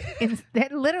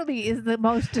that literally is the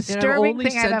most And disturbing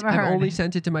thing I've ever heard. I've only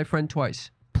sent it to my friend twice.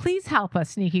 Please help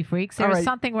us, sneaky freaks. All There's right.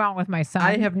 something wrong with my son.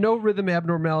 I have no rhythm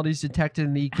abnormalities detected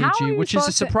in the How are EKG, you which is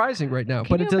supposed to- surprising right now, Can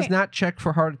but you it does ma- not check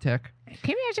for heart attack.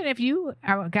 Can you imagine if you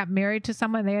got married to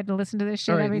someone, they had to listen to this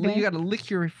shit All right, every day? you got to lick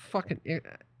your fucking.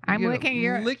 I'm licking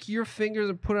your. Lick your fingers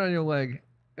and put it on your leg.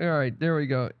 All right, there we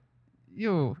go.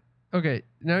 Okay,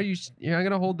 now I'm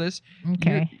gonna hold this.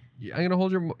 Okay. I'm gonna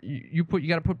hold your. You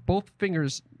got to put both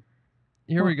fingers.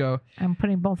 Here we go. I'm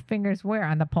putting both fingers where?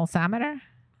 On the pulsometer?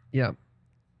 Yeah.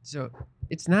 So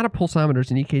it's not a pulsometer;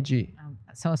 it's an EKG. I'm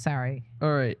so sorry.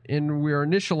 All right, and we are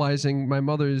initializing my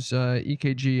mother's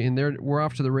EKG, and we're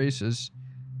off to the races.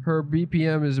 Her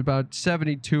BPM is about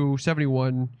 72,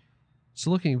 71. It's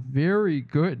looking very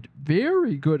good.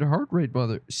 Very good heart rate,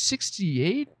 mother.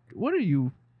 68? What are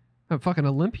you, a fucking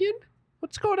Olympian?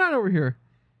 What's going on over here?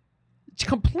 It's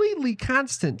completely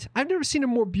constant. I've never seen a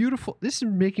more beautiful. This is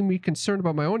making me concerned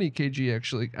about my own EKG,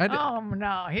 actually. Oh,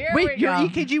 no. Here Wait, we your go.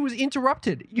 EKG was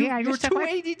interrupted. Yeah, I You're just took too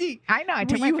my- ADD. I know. I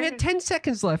took my You finger- had 10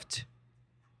 seconds left.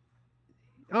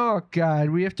 Oh, God.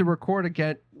 We have to record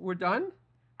again. We're done?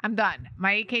 I'm done.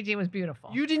 My EKG was beautiful.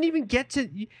 You didn't even get to.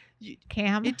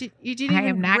 Cam, You didn't I even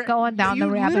am not going down the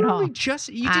you rabbit literally hole.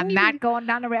 You I'm didn't not even, going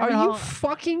down the rabbit Are hole. you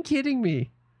fucking kidding me?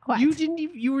 What? You didn't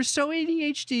even. You were so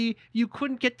ADHD. You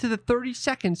couldn't get to the 30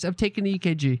 seconds of taking the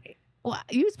EKG. Well,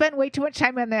 you spend way too much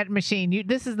time on that machine.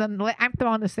 I'm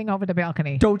throwing this thing over the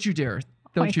balcony. Don't you dare!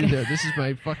 Don't you God. dare! This is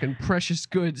my fucking precious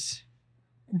goods.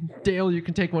 Dale, you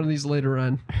can take one of these later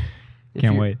on. If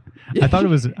Can't you- wait. I thought it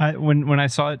was when I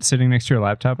saw it sitting next to your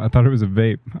laptop. I thought it was a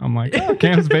vape. I'm like, oh,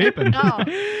 Cam's vaping. Oh,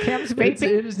 Cam's vaping.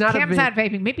 It is not Cam's a vape. not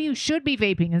vaping. Maybe you should be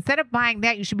vaping. Instead of buying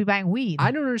that, you should be buying weed.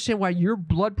 I don't understand why your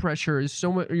blood pressure is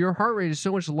so much. Your heart rate is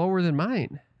so much lower than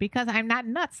mine. Because I'm not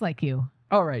nuts like you.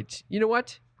 All right. You know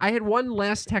what? I had one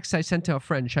last text I sent to a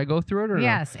friend. Should I go through it or no?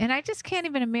 Yes, and I just can't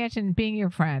even imagine being your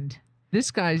friend. This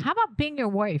guy. How about being your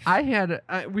wife? I had.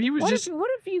 He was just. What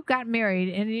if you got married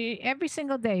and every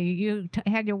single day you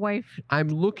had your wife? I'm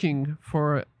looking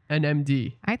for an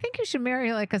MD. I think you should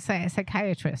marry like a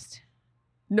psychiatrist.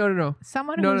 No.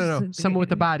 Someone No, who's no. Someone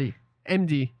with a body.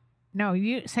 MD. No,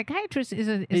 psychiatrist is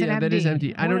an Yeah, MD. that is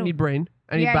MD. I don't need brain.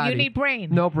 I need yeah, body. you need brain.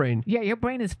 No brain. Yeah, your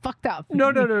brain is fucked up. No.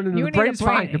 You The need a brain's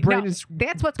fine. The brain No, is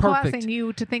That's what's perfect. causing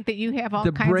you to think that you have all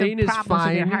The kinds brain of is problems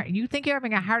with your fine. heart. You think you're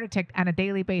having a heart attack on a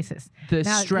daily basis. The Now,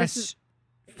 this stress is-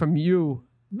 from you.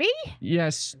 Me?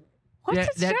 Yes. What's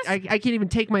That- the that- stress? I can't even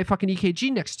take my fucking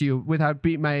EKG next to you without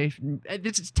my.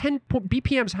 It's 10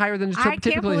 BPMs higher than it I can't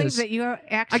typically believe is. that you're I,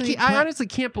 actually I honestly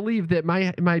can't believe that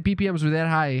my BPMs were that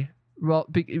high. Well,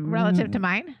 relative to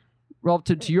mine.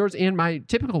 relative to yours and my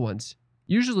typical ones.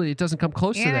 Usually it doesn't come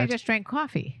close to And that. I just drank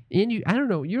coffee. And I don't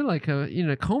know, you're like in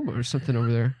a coma or something over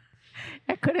there.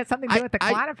 It could have something to do with the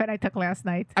Klonopin I took last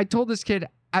night. I told this kid,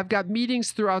 I've got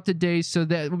meetings throughout the day, so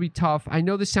that will be tough. I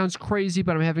know this sounds crazy,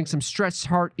 but I'm having some stress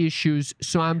heart issues,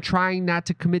 so I'm trying not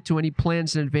to commit to any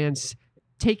plans in advance.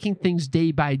 Taking things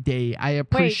day by day. I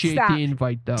appreciate stop. the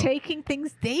invite, though. Taking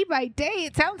things day by day.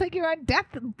 It sounds like you're on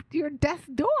death's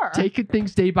door. Taking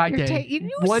things day by day. You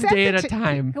One said day that at a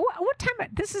time. What time?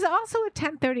 This is also at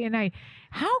 10:30 at night.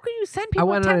 How can you send people?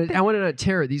 I went on a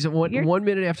tear. These are one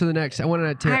minute after the next. I went on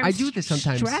a tear. I do this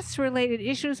sometimes. Stress-related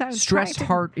issues. Stress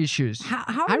heart issues.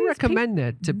 How I recommend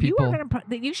that to people.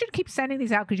 You should keep sending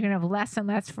these out because you're gonna have less and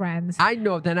less friends. I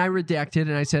know. Then I redacted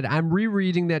and I said, I'm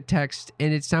rereading that text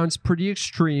and it sounds pretty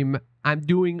extreme. I'm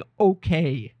doing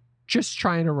okay. Just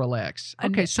trying to relax.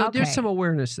 Okay, so there's some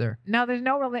awareness there. No, there's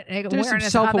no awareness. There's some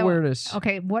self-awareness.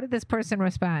 Okay, what did this person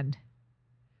respond?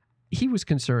 He was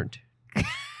concerned.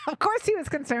 Of course he was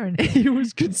concerned. He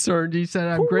was concerned. He said,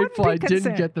 I'm Who grateful I wouldn't be didn't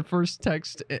concerned? get the first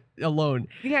text alone.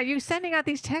 Yeah, you're sending out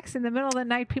these texts in the middle of the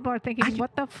night. People are thinking,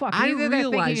 what the fuck? I Either they're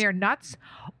realize- thinking you're nuts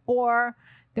or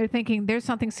they're thinking there's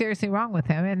something seriously wrong with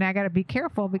him and I got to be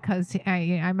careful because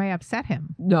I may upset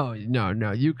him. No.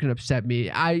 You can upset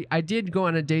me. I did go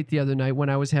on a date the other night when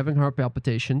I was having heart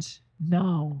palpitations.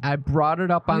 No. I brought it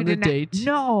up on You the did not- date.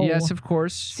 No. Yes, of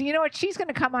course. So you know what? She's going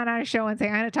to come on our show and say,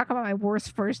 I'm going to talk about my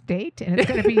worst first date. And it's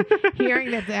going to be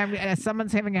hearing that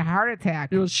someone's having a heart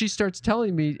attack. You know, she starts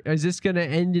telling me, is this going to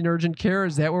end in urgent care?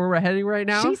 Is that where we're heading right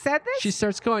now? She said this? She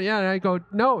starts going, yeah. And I go,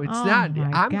 no, it's Oh not. my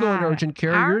I'm going to God. urgent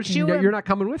care. Aren't You're not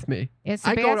coming with me. Is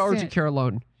I go to Sebastian- urgent care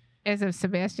alone. As if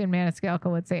Sebastian Maniscalco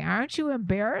would say, aren't you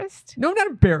embarrassed? No, I'm not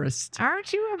embarrassed.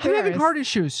 Aren't you I'm embarrassed? having heart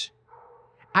issues.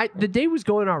 The day was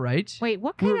going all right. Wait,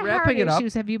 what We're kind of heart wrapping it up.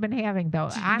 issues have you been having, though?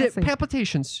 The Honestly,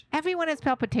 palpitations, everyone has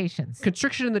palpitations.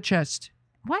 constriction in the chest.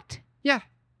 What? Yeah.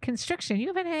 Constriction. You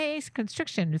haven't had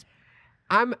constriction.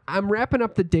 I'm wrapping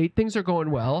up the date. Things are going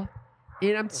well.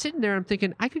 And I'm sitting there and I'm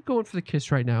thinking, I could go in for the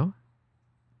kiss right now.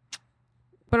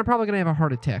 But I'm probably going to have a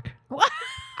heart attack. What?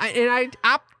 I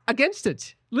opt against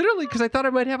it. Literally, because I thought I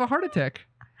might have a heart attack.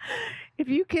 If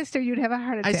you kissed her, you'd have a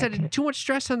heart attack. I said, too much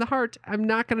stress on the heart. I'm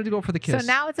not going to go for the kiss. So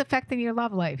now it's affecting your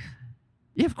love life.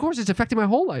 Yeah, of course. It's affecting my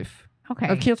whole life. Okay.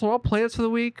 I've canceled all plans for the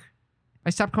week. I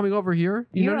stopped coming over here.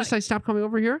 You You're notice I stopped coming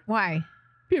over here? Why?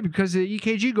 Yeah, because the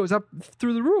EKG goes up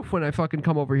through the roof when I fucking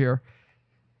come over here.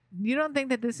 You don't think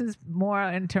that this is more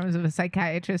in terms of a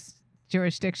psychiatrist's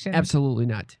jurisdiction? Absolutely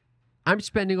not. I'm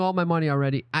spending all my money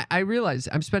already. I realize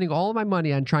I'm spending all of my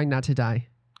money on trying not to die.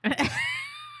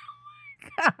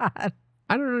 God.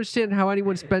 I don't understand how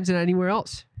anyone spends it anywhere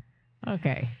else.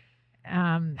 Okay.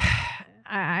 I'm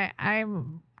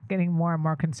getting more and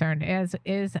more concerned as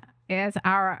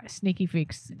our sneaky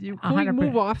freaks. Can we 100%.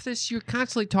 move off this? You're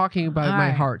constantly talking about All my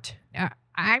right. heart.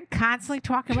 I'm constantly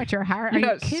talking about your heart. Are you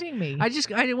Yes. kidding me? I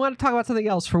didn't want to talk about something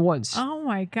else for once. Oh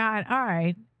my God. All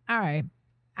right.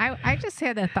 I just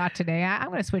had that thought today. I'm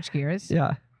going to switch gears.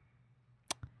 Yeah.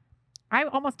 I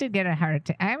almost did get a heart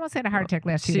attack. I almost had a heart attack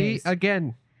last 2 See, days.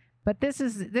 again. But this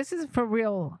is for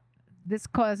real. This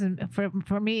causes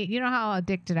for me. You know how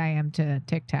addicted I am to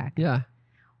TikTok. Yeah.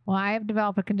 Well, I have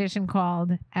developed a condition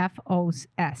called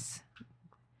FOS,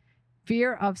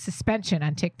 fear of suspension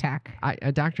on TikTok.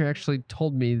 A doctor actually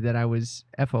told me that I was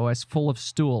FOS, full of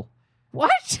stool.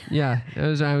 What? Yeah.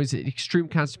 I was extreme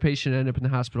constipation and ended up in the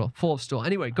hospital, full of stool.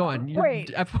 Anyway, go on. You're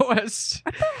Wait. FOS.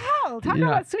 What the hell? Talk Yeah.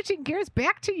 about switching gears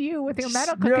back to you with your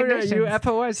medical No, conditions. you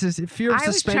FOS is fear of I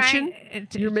was suspension. trying-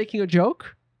 You're making a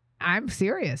joke? I'm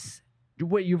serious.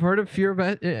 Wait, you've heard of fear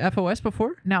of FOS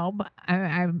before? No, but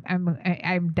I'm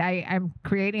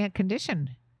creating a condition,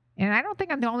 and I don't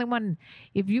think I'm the only one.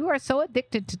 If you are so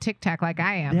addicted to TikTok like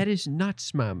I am, That is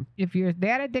nuts, Mom. if you're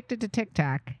that addicted to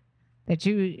TikTok that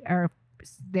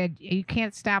you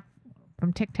can't stop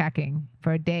from TikToking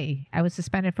for a day. I was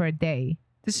suspended for a day.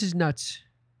 This is nuts.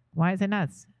 Why is it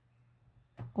nuts?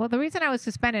 Well, the reason I was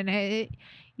suspended,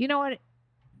 you know what?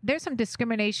 There's some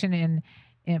discrimination in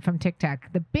from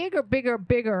TikTok. The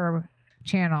bigger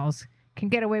channels can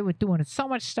get away with doing so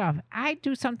much stuff. I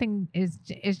do something is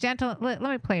gentle. Let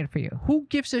me play it for you. Who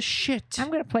gives a shit? I'm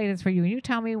going to play this for you, and you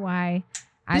tell me why.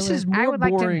 This is more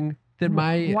boring than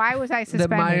my Why was I suspended?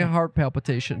 than my heart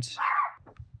palpitations.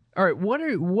 All right, what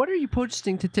are you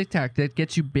posting to TikTok that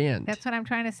gets you banned? That's what I'm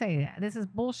trying to say. This is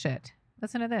bullshit.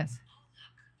 Listen to this.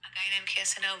 A guy named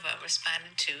Casanova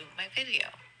responded to my video.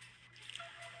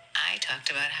 I talked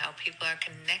about how people are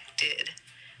connected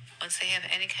once they have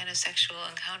any kind of sexual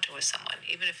encounter with someone,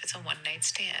 even if it's a one-night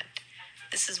stand.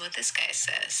 This is what this guy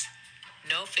says.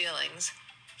 No feelings.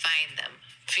 Find them.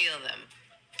 Feel them.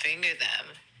 Finger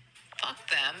them. fuck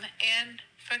them and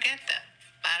forget them.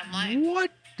 Bottom line.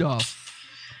 What the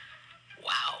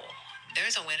Wow.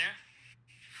 There's a winner.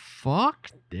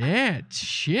 fuck that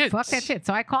shit? Fuck that shit.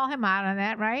 So I call him out on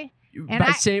that, right? And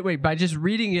By just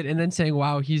reading it and then saying,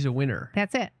 wow, he's a winner.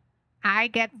 That's it. I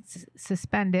get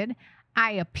suspended.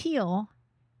 I appeal,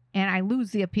 and I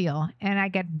lose the appeal. And I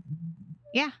get,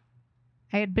 I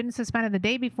had been suspended the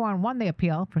day before and won the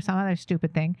appeal for some other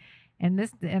stupid thing. And the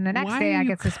next day I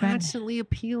get suspended. Constantly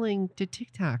appealing to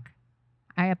TikTok.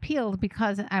 I appealed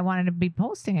because I wanted to be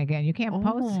posting again. You can't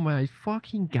post. Oh my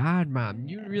fucking God, Mom.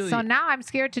 You really. So now I'm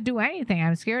scared to do anything.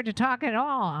 I'm scared to talk at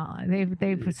all.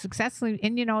 They've successfully,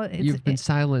 and You've been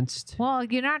silenced. Well,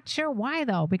 you're not sure why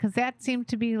though, because that seemed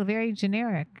to be very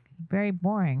generic, very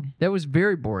boring. That was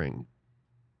very boring.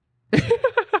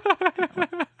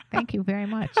 Thank you very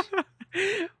much.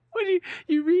 What do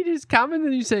you read his comment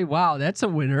and you say, wow, that's a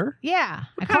winner? Yeah.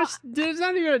 There's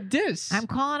not even a diss. I'm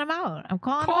calling him out. I'm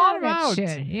calling him out on that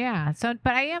shit. Yeah. So,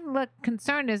 but I am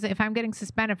concerned is if I'm getting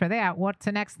suspended for that, what's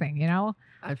the next thing,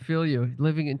 I feel you.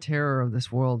 Living in terror of this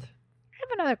world. I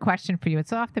have another question for you.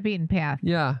 It's off the beaten path.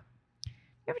 Yeah.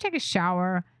 You ever take a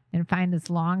shower and find this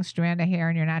long strand of hair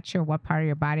and you're not sure what part of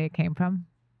your body it came from?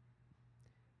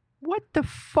 What the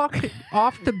fuck?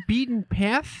 Off the beaten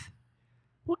path?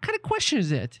 What kind of question is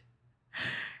that?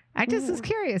 I just was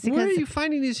curious. Where are Because you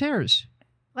finding these hairs?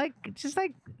 just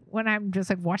like when I'm just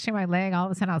like washing my leg, all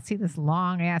of a sudden I'll see this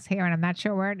long ass hair and I'm not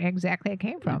sure where exactly it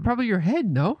came from. Probably your head,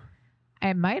 no?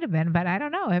 It might have been, but I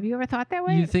don't know. Have you ever thought that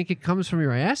way? You think it comes from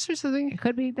your ass or something? It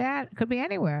could be that. It could be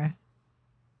anywhere.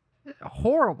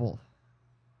 Horrible.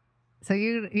 So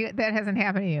you that hasn't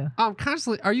happened to you. I'm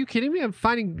constantly. Are you kidding me? I'm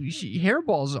finding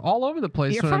hairballs all over the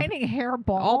place. You're when I'm- finding hair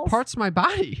balls. all parts of my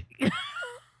body.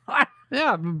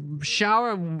 Yeah,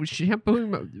 shower,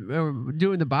 shampooing,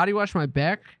 doing the body wash on my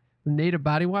back, native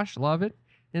body wash, love it.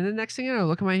 And the next thing I know,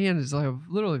 look at my hand, it's like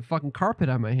literally fucking carpet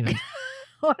on my hand.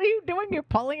 What are you doing? You're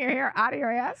pulling your hair out of your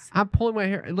ass? I'm pulling my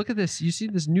hair. Look at this. You see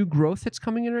this new growth that's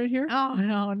coming in right here? Oh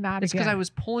no, not It's again. because I was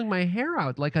pulling my hair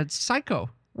out like a psycho.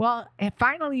 Well, and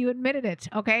finally you admitted it.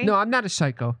 Okay. No, I'm not a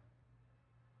psycho.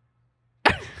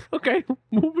 Okay,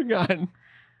 moving on.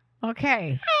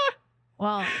 Okay.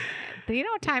 Well, do you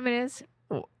know what time it is?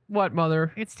 What,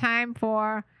 mother? It's time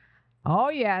for. Oh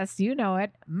yes, you know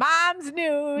it. Mom's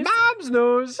news. Mom's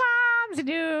news. Mom's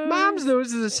news. Mom's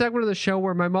News is a segment of the show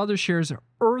where my mother shares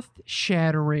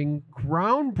earth-shattering,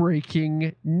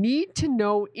 groundbreaking,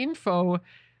 need-to-know info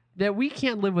that we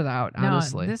can't live without, No,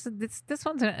 honestly. this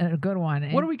one's a good one.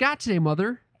 What do we got today,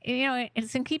 Mother?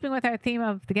 It's in keeping with our theme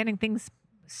of getting things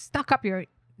stuck up your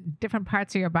different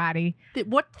parts of your body.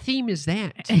 What theme is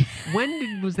that?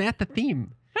 Was that the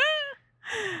theme?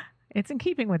 It's in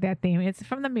keeping with that theme. It's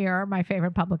from The Mirror, my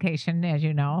favorite publication, as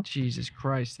you know. Jesus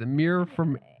Christ. The Mirror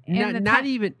from... And Not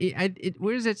even...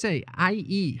 where does it say?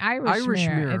 IE. Irish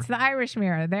Mirror. It's the Irish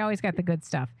Mirror. They always got the good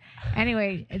stuff.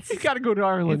 Anyway, it's... You got to go to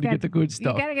Ireland to get the good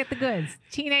stuff. You got to get the goods.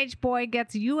 Teenage boy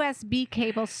gets USB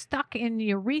cable stuck in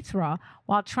urethra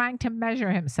while trying to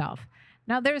measure himself.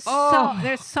 Now, there's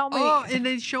so many... Oh, and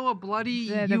they show a bloody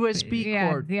USB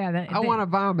cord. Yeah. I want to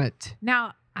vomit.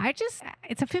 Now...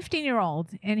 it's a 15-year-old,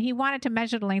 and he wanted to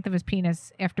measure the length of his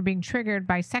penis after being triggered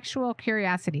by sexual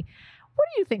curiosity. What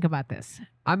do you think about this?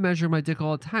 I measure my dick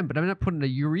all the time, but I'm not putting a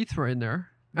urethra in there.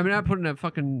 I'm not putting a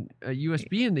fucking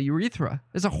USB in the urethra.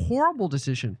 It's a horrible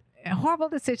decision. A horrible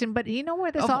decision, but you know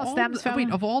where this all stems from?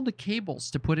 Wait, of all the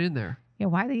cables to put in there. Yeah,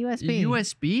 why the USB?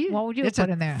 USB? What would you it's put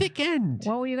a in there? Thick end.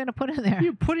 What were you going to put in there?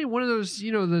 You put in one of those,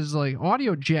 those like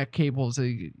audio jack cables.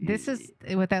 This is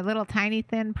with that little tiny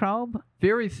thin probe?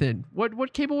 Very thin.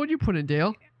 What cable would you put in,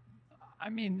 Dale? I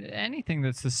mean, anything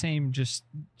that's the same just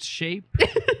shape.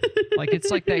 Like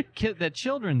it's like that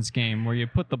children's game where you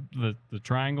put the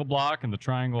triangle block and the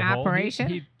triangle Operation?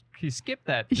 hole. He skipped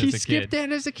that He as a skipped kid.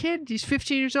 that as a kid. He's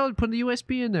 15 years old, putting the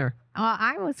USB in there.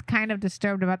 I was kind of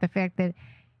disturbed about the fact that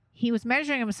he was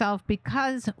measuring himself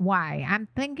because why? I'm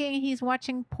thinking he's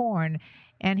watching porn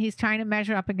and he's trying to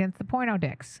measure up against the porno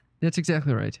dicks. That's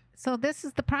exactly right. So this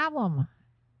is the problem.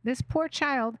 This poor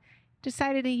child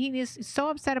decided he is so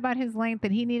upset about his length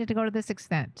that he needed to go to this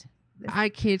extent. I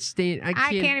can't stand. I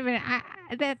can't even.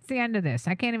 That's the end of this.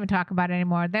 I can't even talk about it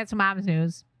anymore. That's Mom's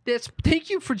News.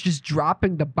 Thank you for just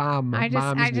dropping the bomb. I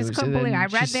just couldn't believe it. I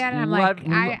read that and I'm like,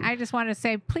 I just want to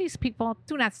say, please, people,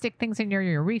 do not stick things in your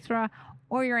urethra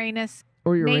or your anus.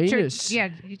 Or your Nature, anus. Yeah,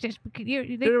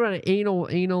 What about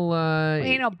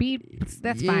anal beads?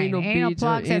 That's fine. Anal beads,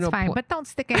 plugs, that's fine. But don't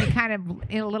stick any kind of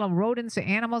little rodents or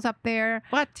animals up there.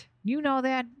 What? You know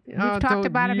that. We've talked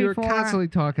about it before. You're constantly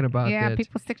talking about that. Yeah,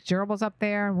 people stick gerbils up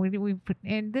there.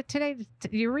 And today,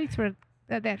 urethra,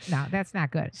 No, that's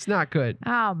not good. It's not good.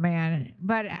 Oh man!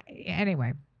 But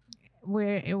anyway,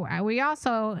 we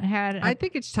also had. I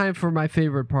think it's time for my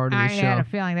favorite part of the I show. had a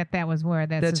feeling that was where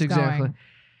That's is exactly. going.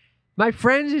 My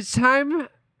friends, it's time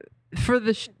for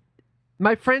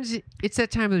my friends, it's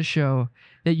that time of the show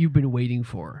that you've been waiting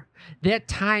for. That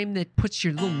time that puts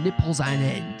your little nipples on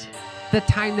end. The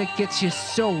time that gets you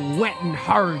so wet and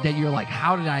hard that you're like,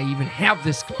 how did I even have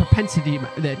this propensity,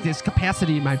 this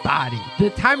capacity in my body? The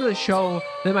time of the show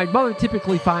that my mother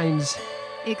typically finds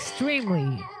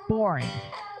Extremely boring,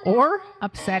 or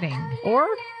upsetting,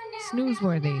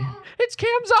 snoozeworthy. it's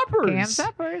Cam's Uppers. Cam's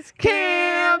Uppers.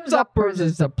 Cam's Uppers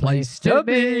is the place to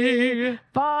be.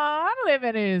 Fun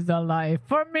living is the life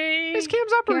for me. It's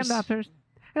Cam's Uppers. Cam's Uppers.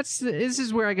 This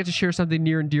is where I get to share something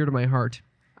near and dear to my heart.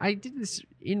 I did this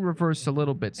in reverse a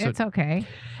little bit. So It's okay.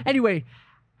 anyway,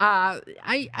 I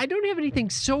don't have anything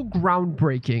so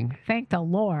groundbreaking, Thank the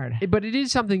Lord. but it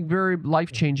is something very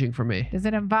life-changing for me. Does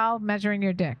it involve measuring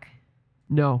your dick?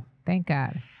 No. Thank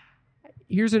God.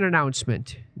 Here's an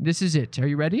announcement. This is it. Are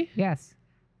you ready? Yes.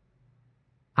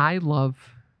 I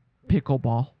love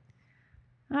pickleball.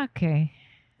 Okay.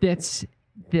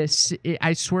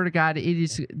 I swear to God, it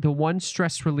is the one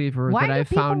stress reliever Why that do I've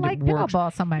people found like works.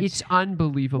 pickleball so much? It's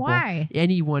unbelievable. Why?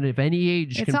 Anyone of any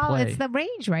age can play. It's the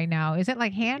rage right now. Is it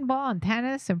like handball and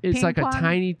tennis or It's ping like pong? a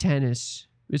tiny tennis.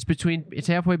 It's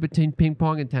halfway between ping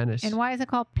pong and tennis. And why is it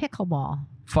called pickleball?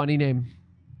 Funny name.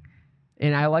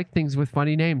 And I like things with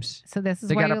funny names. So this is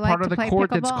They why got you a like part to of the play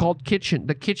court that's pickleball? called kitchen.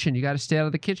 The kitchen. You got to stay out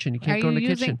of the kitchen. You Are can't go you in the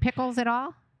using kitchen. pickles at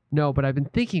all? No, but I've been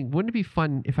thinking, wouldn't it be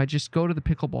fun if I just go to the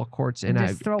pickleball courts and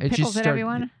Just throw I pickles just at start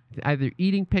everyone? either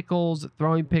eating pickles,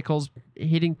 throwing pickles,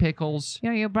 hitting pickles. You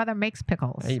know, your brother makes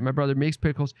pickles. My brother makes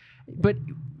pickles, but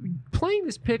playing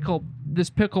this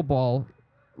pickleball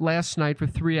last night for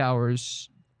 3 hours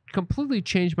completely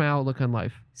changed my outlook on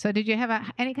life. So did you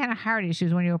have any kind of heart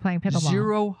issues when you were playing pickleball?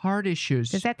 0 heart issues.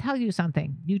 Does that tell you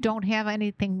something? You don't have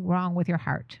anything wrong with your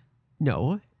heart.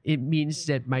 No, it means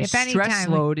that my If any stress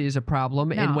time- load is a problem,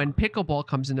 No. and when pickleball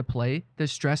comes into play, the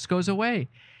stress goes away.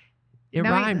 It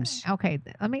No, rhymes. Okay,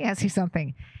 let me ask you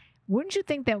something. Wouldn't you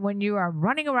think that when you are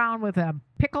running around with a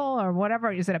pickle or whatever,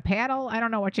 is it a paddle? I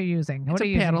don't know what you're using. It's What a are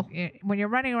you paddle. Using? When you're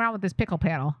running around with this pickle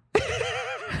paddle,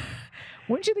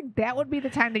 wouldn't you think that would be the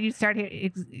time that you start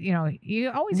hearing, you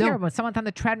always No. hear about someone's on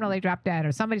the treadmill, they drop dead,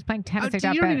 or somebody's playing tennis, they You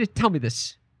drop don't dead. need to tell me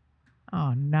this.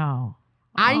 Oh, no.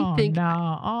 I Oh, think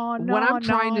no. Oh, no. what I'm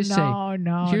trying to say-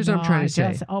 No, here's what I'm no, trying to I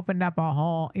say. just opened up a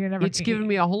whole. You're never. It's given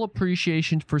me a whole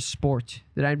appreciation for sport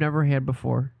that I've never had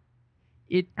before.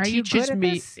 It Are you teaches good at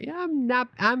me. this? Yeah,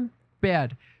 I'm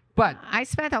bad, but I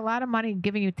spent a lot of money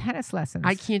giving you tennis lessons.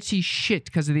 I can't see shit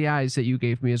because of the eyes that you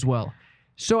gave me as well.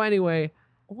 So anyway,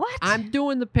 What? I'm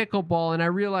doing the pickleball, and I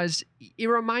realize it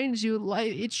reminds you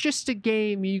like it's just a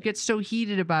game. You get so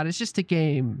heated about it. It's just a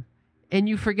game, and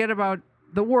you forget about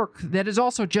the work that is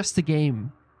also just a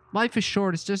game. Life is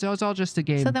short. It's all just a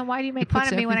game. So then why do you make It puts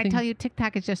fun of me when I everything- tell you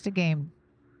TikTok is just a game?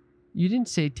 You didn't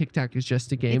say TikTok is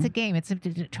just a game. It's a game. It's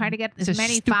to try to get It's as a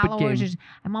many stupid followers. game. As,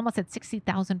 I'm almost at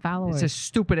 60,000 followers. It's a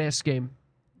stupid ass game.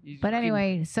 But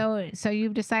anyway, so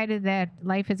you've decided that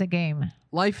life is a game.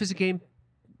 Life is a game.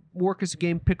 Work is a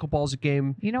game. Pickleball is a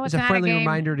game. You know what's It's a not friendly a game?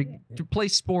 reminder to play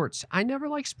sports. I never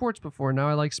liked sports before. Now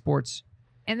I like sports.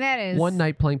 And that is One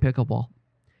night playing pickleball.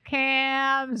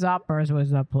 Cam's Uppers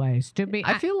was the place to be.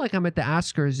 I feel like I'm at the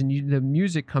Oscars and the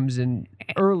music comes in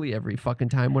early every fucking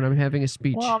time when I'm having a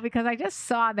speech. Well, because I just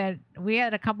saw that we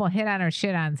had a couple hit on or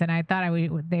shit ons, and I thought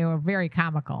they were very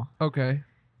comical. Okay.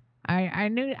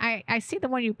 I see the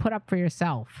one you put up for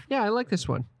yourself, Yeah, I like this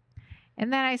one.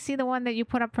 and then I see the one that you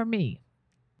put up for me.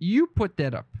 You put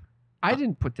that up. I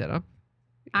didn't put that up.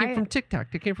 It came I- from TikTok.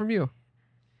 It came from you.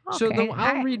 So Okay,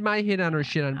 I'll read my hit on or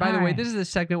shit on. By the way, Alright. this is the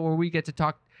segment where we get to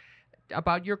talk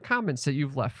about your comments that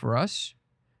you've left for us.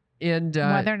 And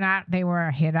whether or not they were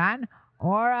a hit on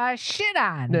or a shit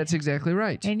on. that's exactly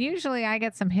right. And usually I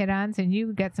get some hit ons and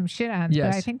you get some shit ons. But I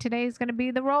Yes. think today is going to be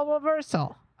the role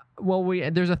reversal. Well,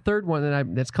 there's a third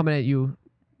one that's coming at you.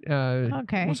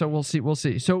 Okay. So we'll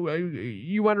see. So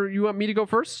you want me to go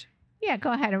first? Yeah,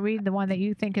 go ahead and read the one that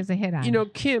you think is a hit on. You know,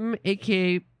 Kim,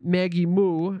 aka Maggie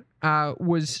Moo,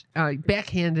 was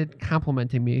backhanded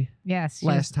complimenting me yes. she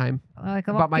last time was like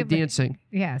a about my give it- dancing,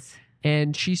 Yes.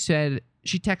 and she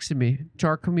texted me to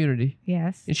our community,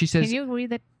 Yes. and she says Can you read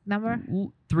the number?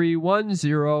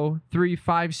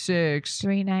 310-356.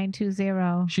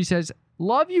 3920. She says,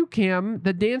 "Love you, Kim.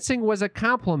 The dancing was a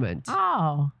compliment."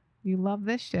 Oh, you love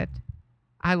this shit.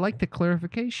 I like the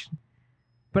clarification,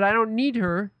 but I don't need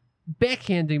her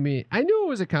backhanding me. I knew it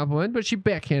was a compliment, but she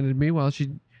backhanded me when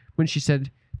she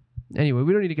said, Anyway,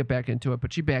 we don't need to get back into it,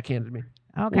 but she backhanded me.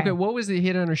 Okay. What was the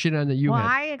hit on or shit on that you Well, had?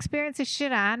 I experienced a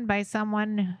shit on by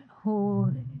someone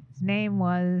whose name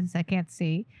was, I can't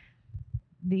see.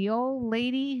 The old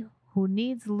lady who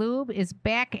needs lube is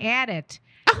back at it.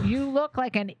 You look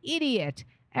like an idiot.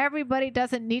 Everybody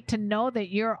doesn't need to know that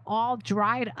you're all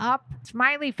dried up.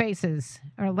 Smiley faces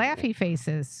or laughy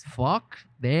faces. Fuck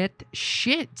that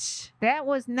shit. That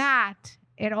was not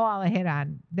at all a hit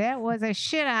on. That was a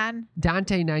shit on.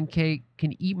 Dante 9K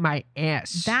can eat my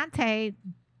ass. Dante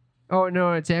Oh,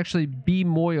 no, it's actually B.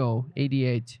 Moyo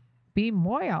 88. B.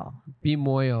 Moyle. B.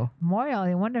 Moyo. Moyle.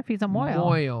 I wonder if he's a Moyle.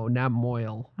 Moyo, not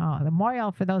Moyle. Oh, the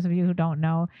Moyle, for those of you who don't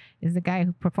know, is the guy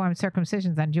who performs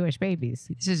circumcisions on Jewish babies.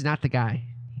 This is not the guy.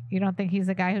 You don't think he's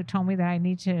the guy who told me that I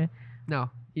need to? No,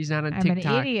 he's not on I'm TikTok.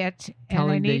 an idiot, and I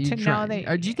telling need that to you know tried.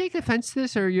 that. Do you take offense to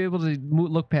this, or are you able to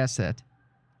look past that?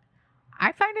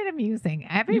 I find it amusing.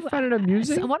 You find it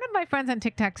amusing? One of my friends on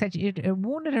TikTok said it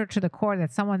wounded her to the core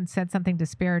that someone said something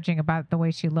disparaging about the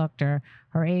way she looked or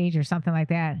her age or something like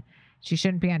that. She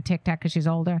shouldn't be on TikTok because she's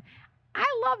older. I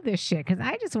love this shit because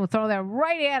I just will throw that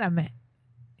right at him.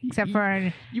 Except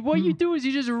for What you do is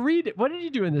you just read it. What did you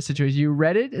do in this situation? You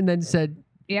read it and then said,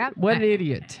 yeah, "What an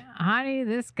idiot." honey,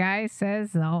 this guy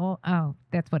says oh,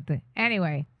 that's what the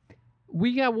anyway.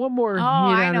 We got one more. Oh,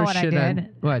 I hit know on what I shit on-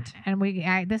 did. What? And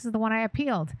this is the one I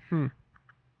appealed.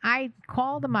 I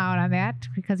called him out on that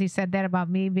because he said that about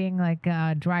me being like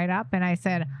dried up, and I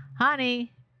said,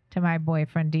 "Honey," to my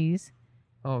boyfriend D's.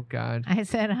 Oh God. I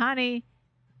said, "Honey,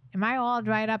 am I all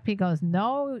dried up?" He goes,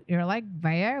 "No, you're like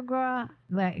Viagra.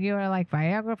 You're like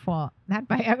Viagra Falls, not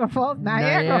Viagra Falls,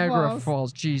 Niagara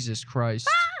Falls." Jesus Christ.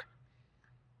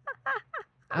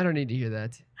 I don't need to hear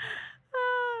that.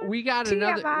 We got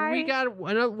TMI. We got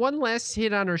one last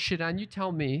hit on or shit on. You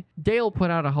tell me. Dale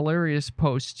put out a hilarious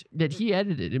post that he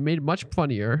edited. It made it much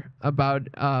funnier about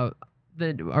the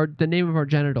name of our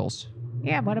genitals.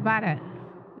 Yeah, what about it?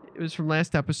 It was from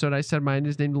last episode. I said mine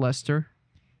is named Lester,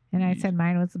 And I said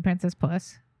mine was the Princess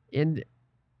Puss. and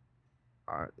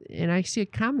I see a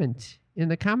comment in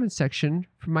the comment section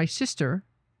from my sister.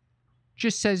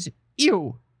 Just says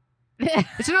ew.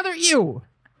 It's another ew.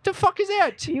 The fuck is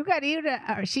that? You got you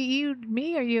to she you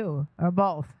me or you or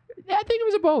both? I think it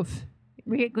was a both.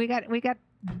 We got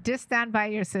dissed on by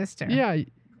your sister. Yeah.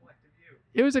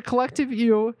 It was a collective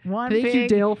ew. One Thank you, big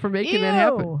Dale, for making that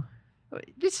happen. ew.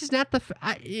 This is not the.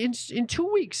 In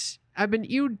 2 weeks, I've been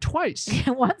ewed twice.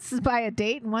 Once is by a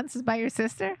date and once is by your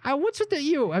sister. What's with the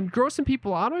ew? I'm grossing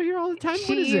people out over here all the time.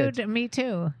 What is She it? ewed me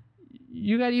too.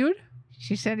 You got ewed?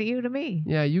 She said ew to me.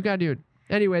 Yeah, you got ewed.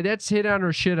 Anyway, that's hit on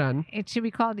or shit on. It should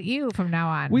be called ew from now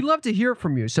on. We love to hear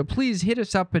from you, so please hit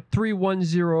us up at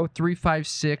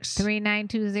 310-356.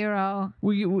 3920.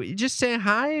 We just say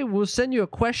hi. We'll send you a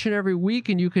question every week,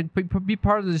 and you can be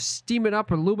part of the steam it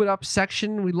up or lube it up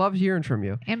section. We love hearing from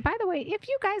you. And by the way, if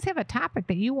you guys have a topic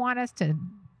that you want us to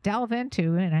delve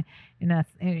into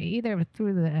either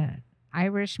through the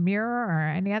Irish Mirror or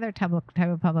any other type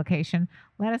of publication,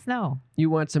 let us know. You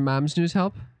want some Mom's News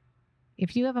help?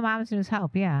 If you have a Mom's News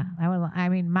help, yeah,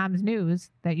 Mom's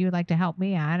News that you would like to help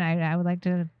me on, I would like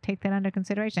to take that under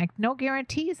consideration. No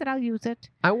guarantees that I'll use it.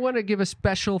 I want to give a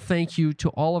special thank you to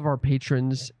all of our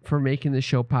patrons for making the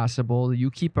show possible.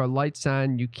 You keep our lights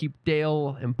on. You keep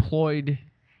Dale employed.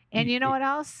 And you know what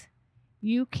else?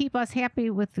 You keep us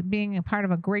happy with being a part of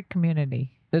a great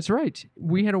community. That's right.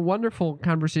 We had a wonderful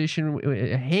conversation,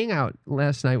 a hangout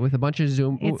last night with a bunch of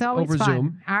Zoom It's always over fun.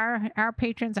 Zoom. Our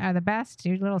patrons are the best.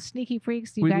 You're little sneaky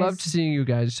freaks. You We guys, loved seeing you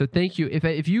guys. So thank you.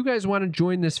 If you guys want to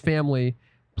join this family,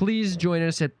 please join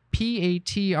us at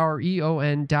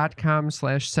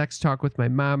patreon.com/sex talk with my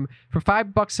mom. For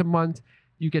 $5 a month,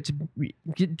 you get to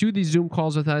do these Zoom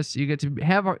calls with us. You get to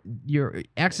have your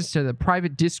access to the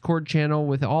private Discord channel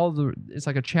with it's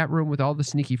like a chat room with all the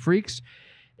sneaky freaks.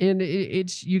 And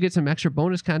you get some extra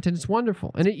bonus content. It's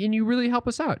wonderful. And you really help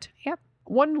us out. Yep.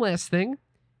 One last thing.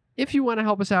 If you want to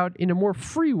help us out in a more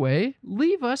free way,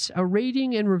 leave us a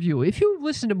rating and review. If you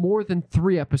listen to more than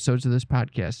 3 episodes of this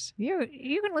podcast, you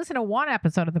can listen to one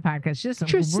episode of the podcast.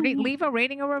 Just leave a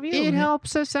rating or review. it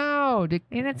helps us out. It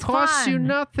And it's costs you fun.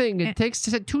 nothing. It takes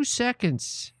 2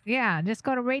 seconds. Yeah, just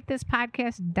go to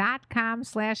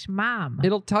ratethispodcast.com/mom.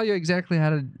 It'll tell you exactly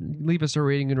how to leave us a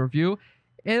rating and review.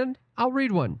 And I'll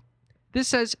read one. This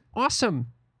says, awesome.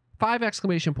 5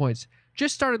 exclamation points.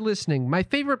 Just started listening. My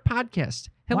favorite podcast.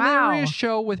 Hilarious Wow.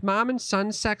 show with mom and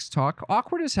son sex talk.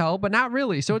 Awkward as hell, but not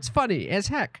really. So it's funny as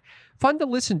heck. Fun to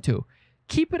listen to.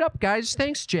 Keep it up, guys.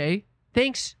 Thanks, Jay.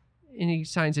 Thanks. And he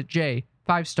signs it Jay.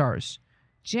 5 stars.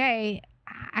 Jay,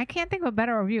 I can't think of a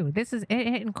better review.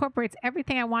 It incorporates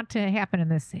everything I want to happen in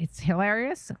this. It's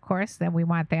hilarious, of course, that we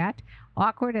want that.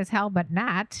 Awkward as hell, but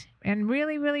not. And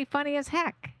really, really funny as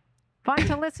heck. Fun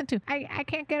to listen to. I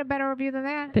can't get a better review than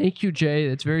that. Thank you, Jay.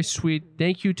 That's very sweet.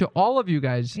 Thank you to all of you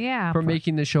guys for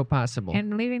making this show possible.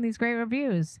 And leaving these great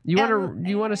reviews. You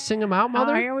want to sing them out,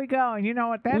 Mother? Oh, here we go. And you know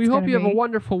what that's We hope you be. have a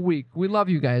wonderful week. We love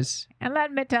you guys. And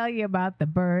let me tell you about the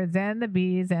birds and the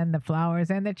bees and the flowers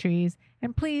and the trees.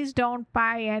 And please don't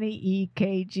buy any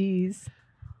EKGs.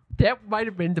 That might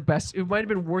have been the best. It might have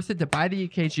been worth it to buy the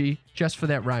EKG just for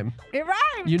that rhyme. It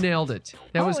rhymed. You nailed it.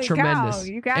 That was Holy tremendous. Cow,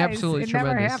 you guys, Absolutely it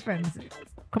tremendous. never happens.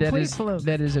 Complete fluke.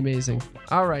 That is amazing.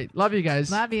 All right. Love you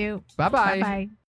guys. Love you. Bye-bye. Bye-bye.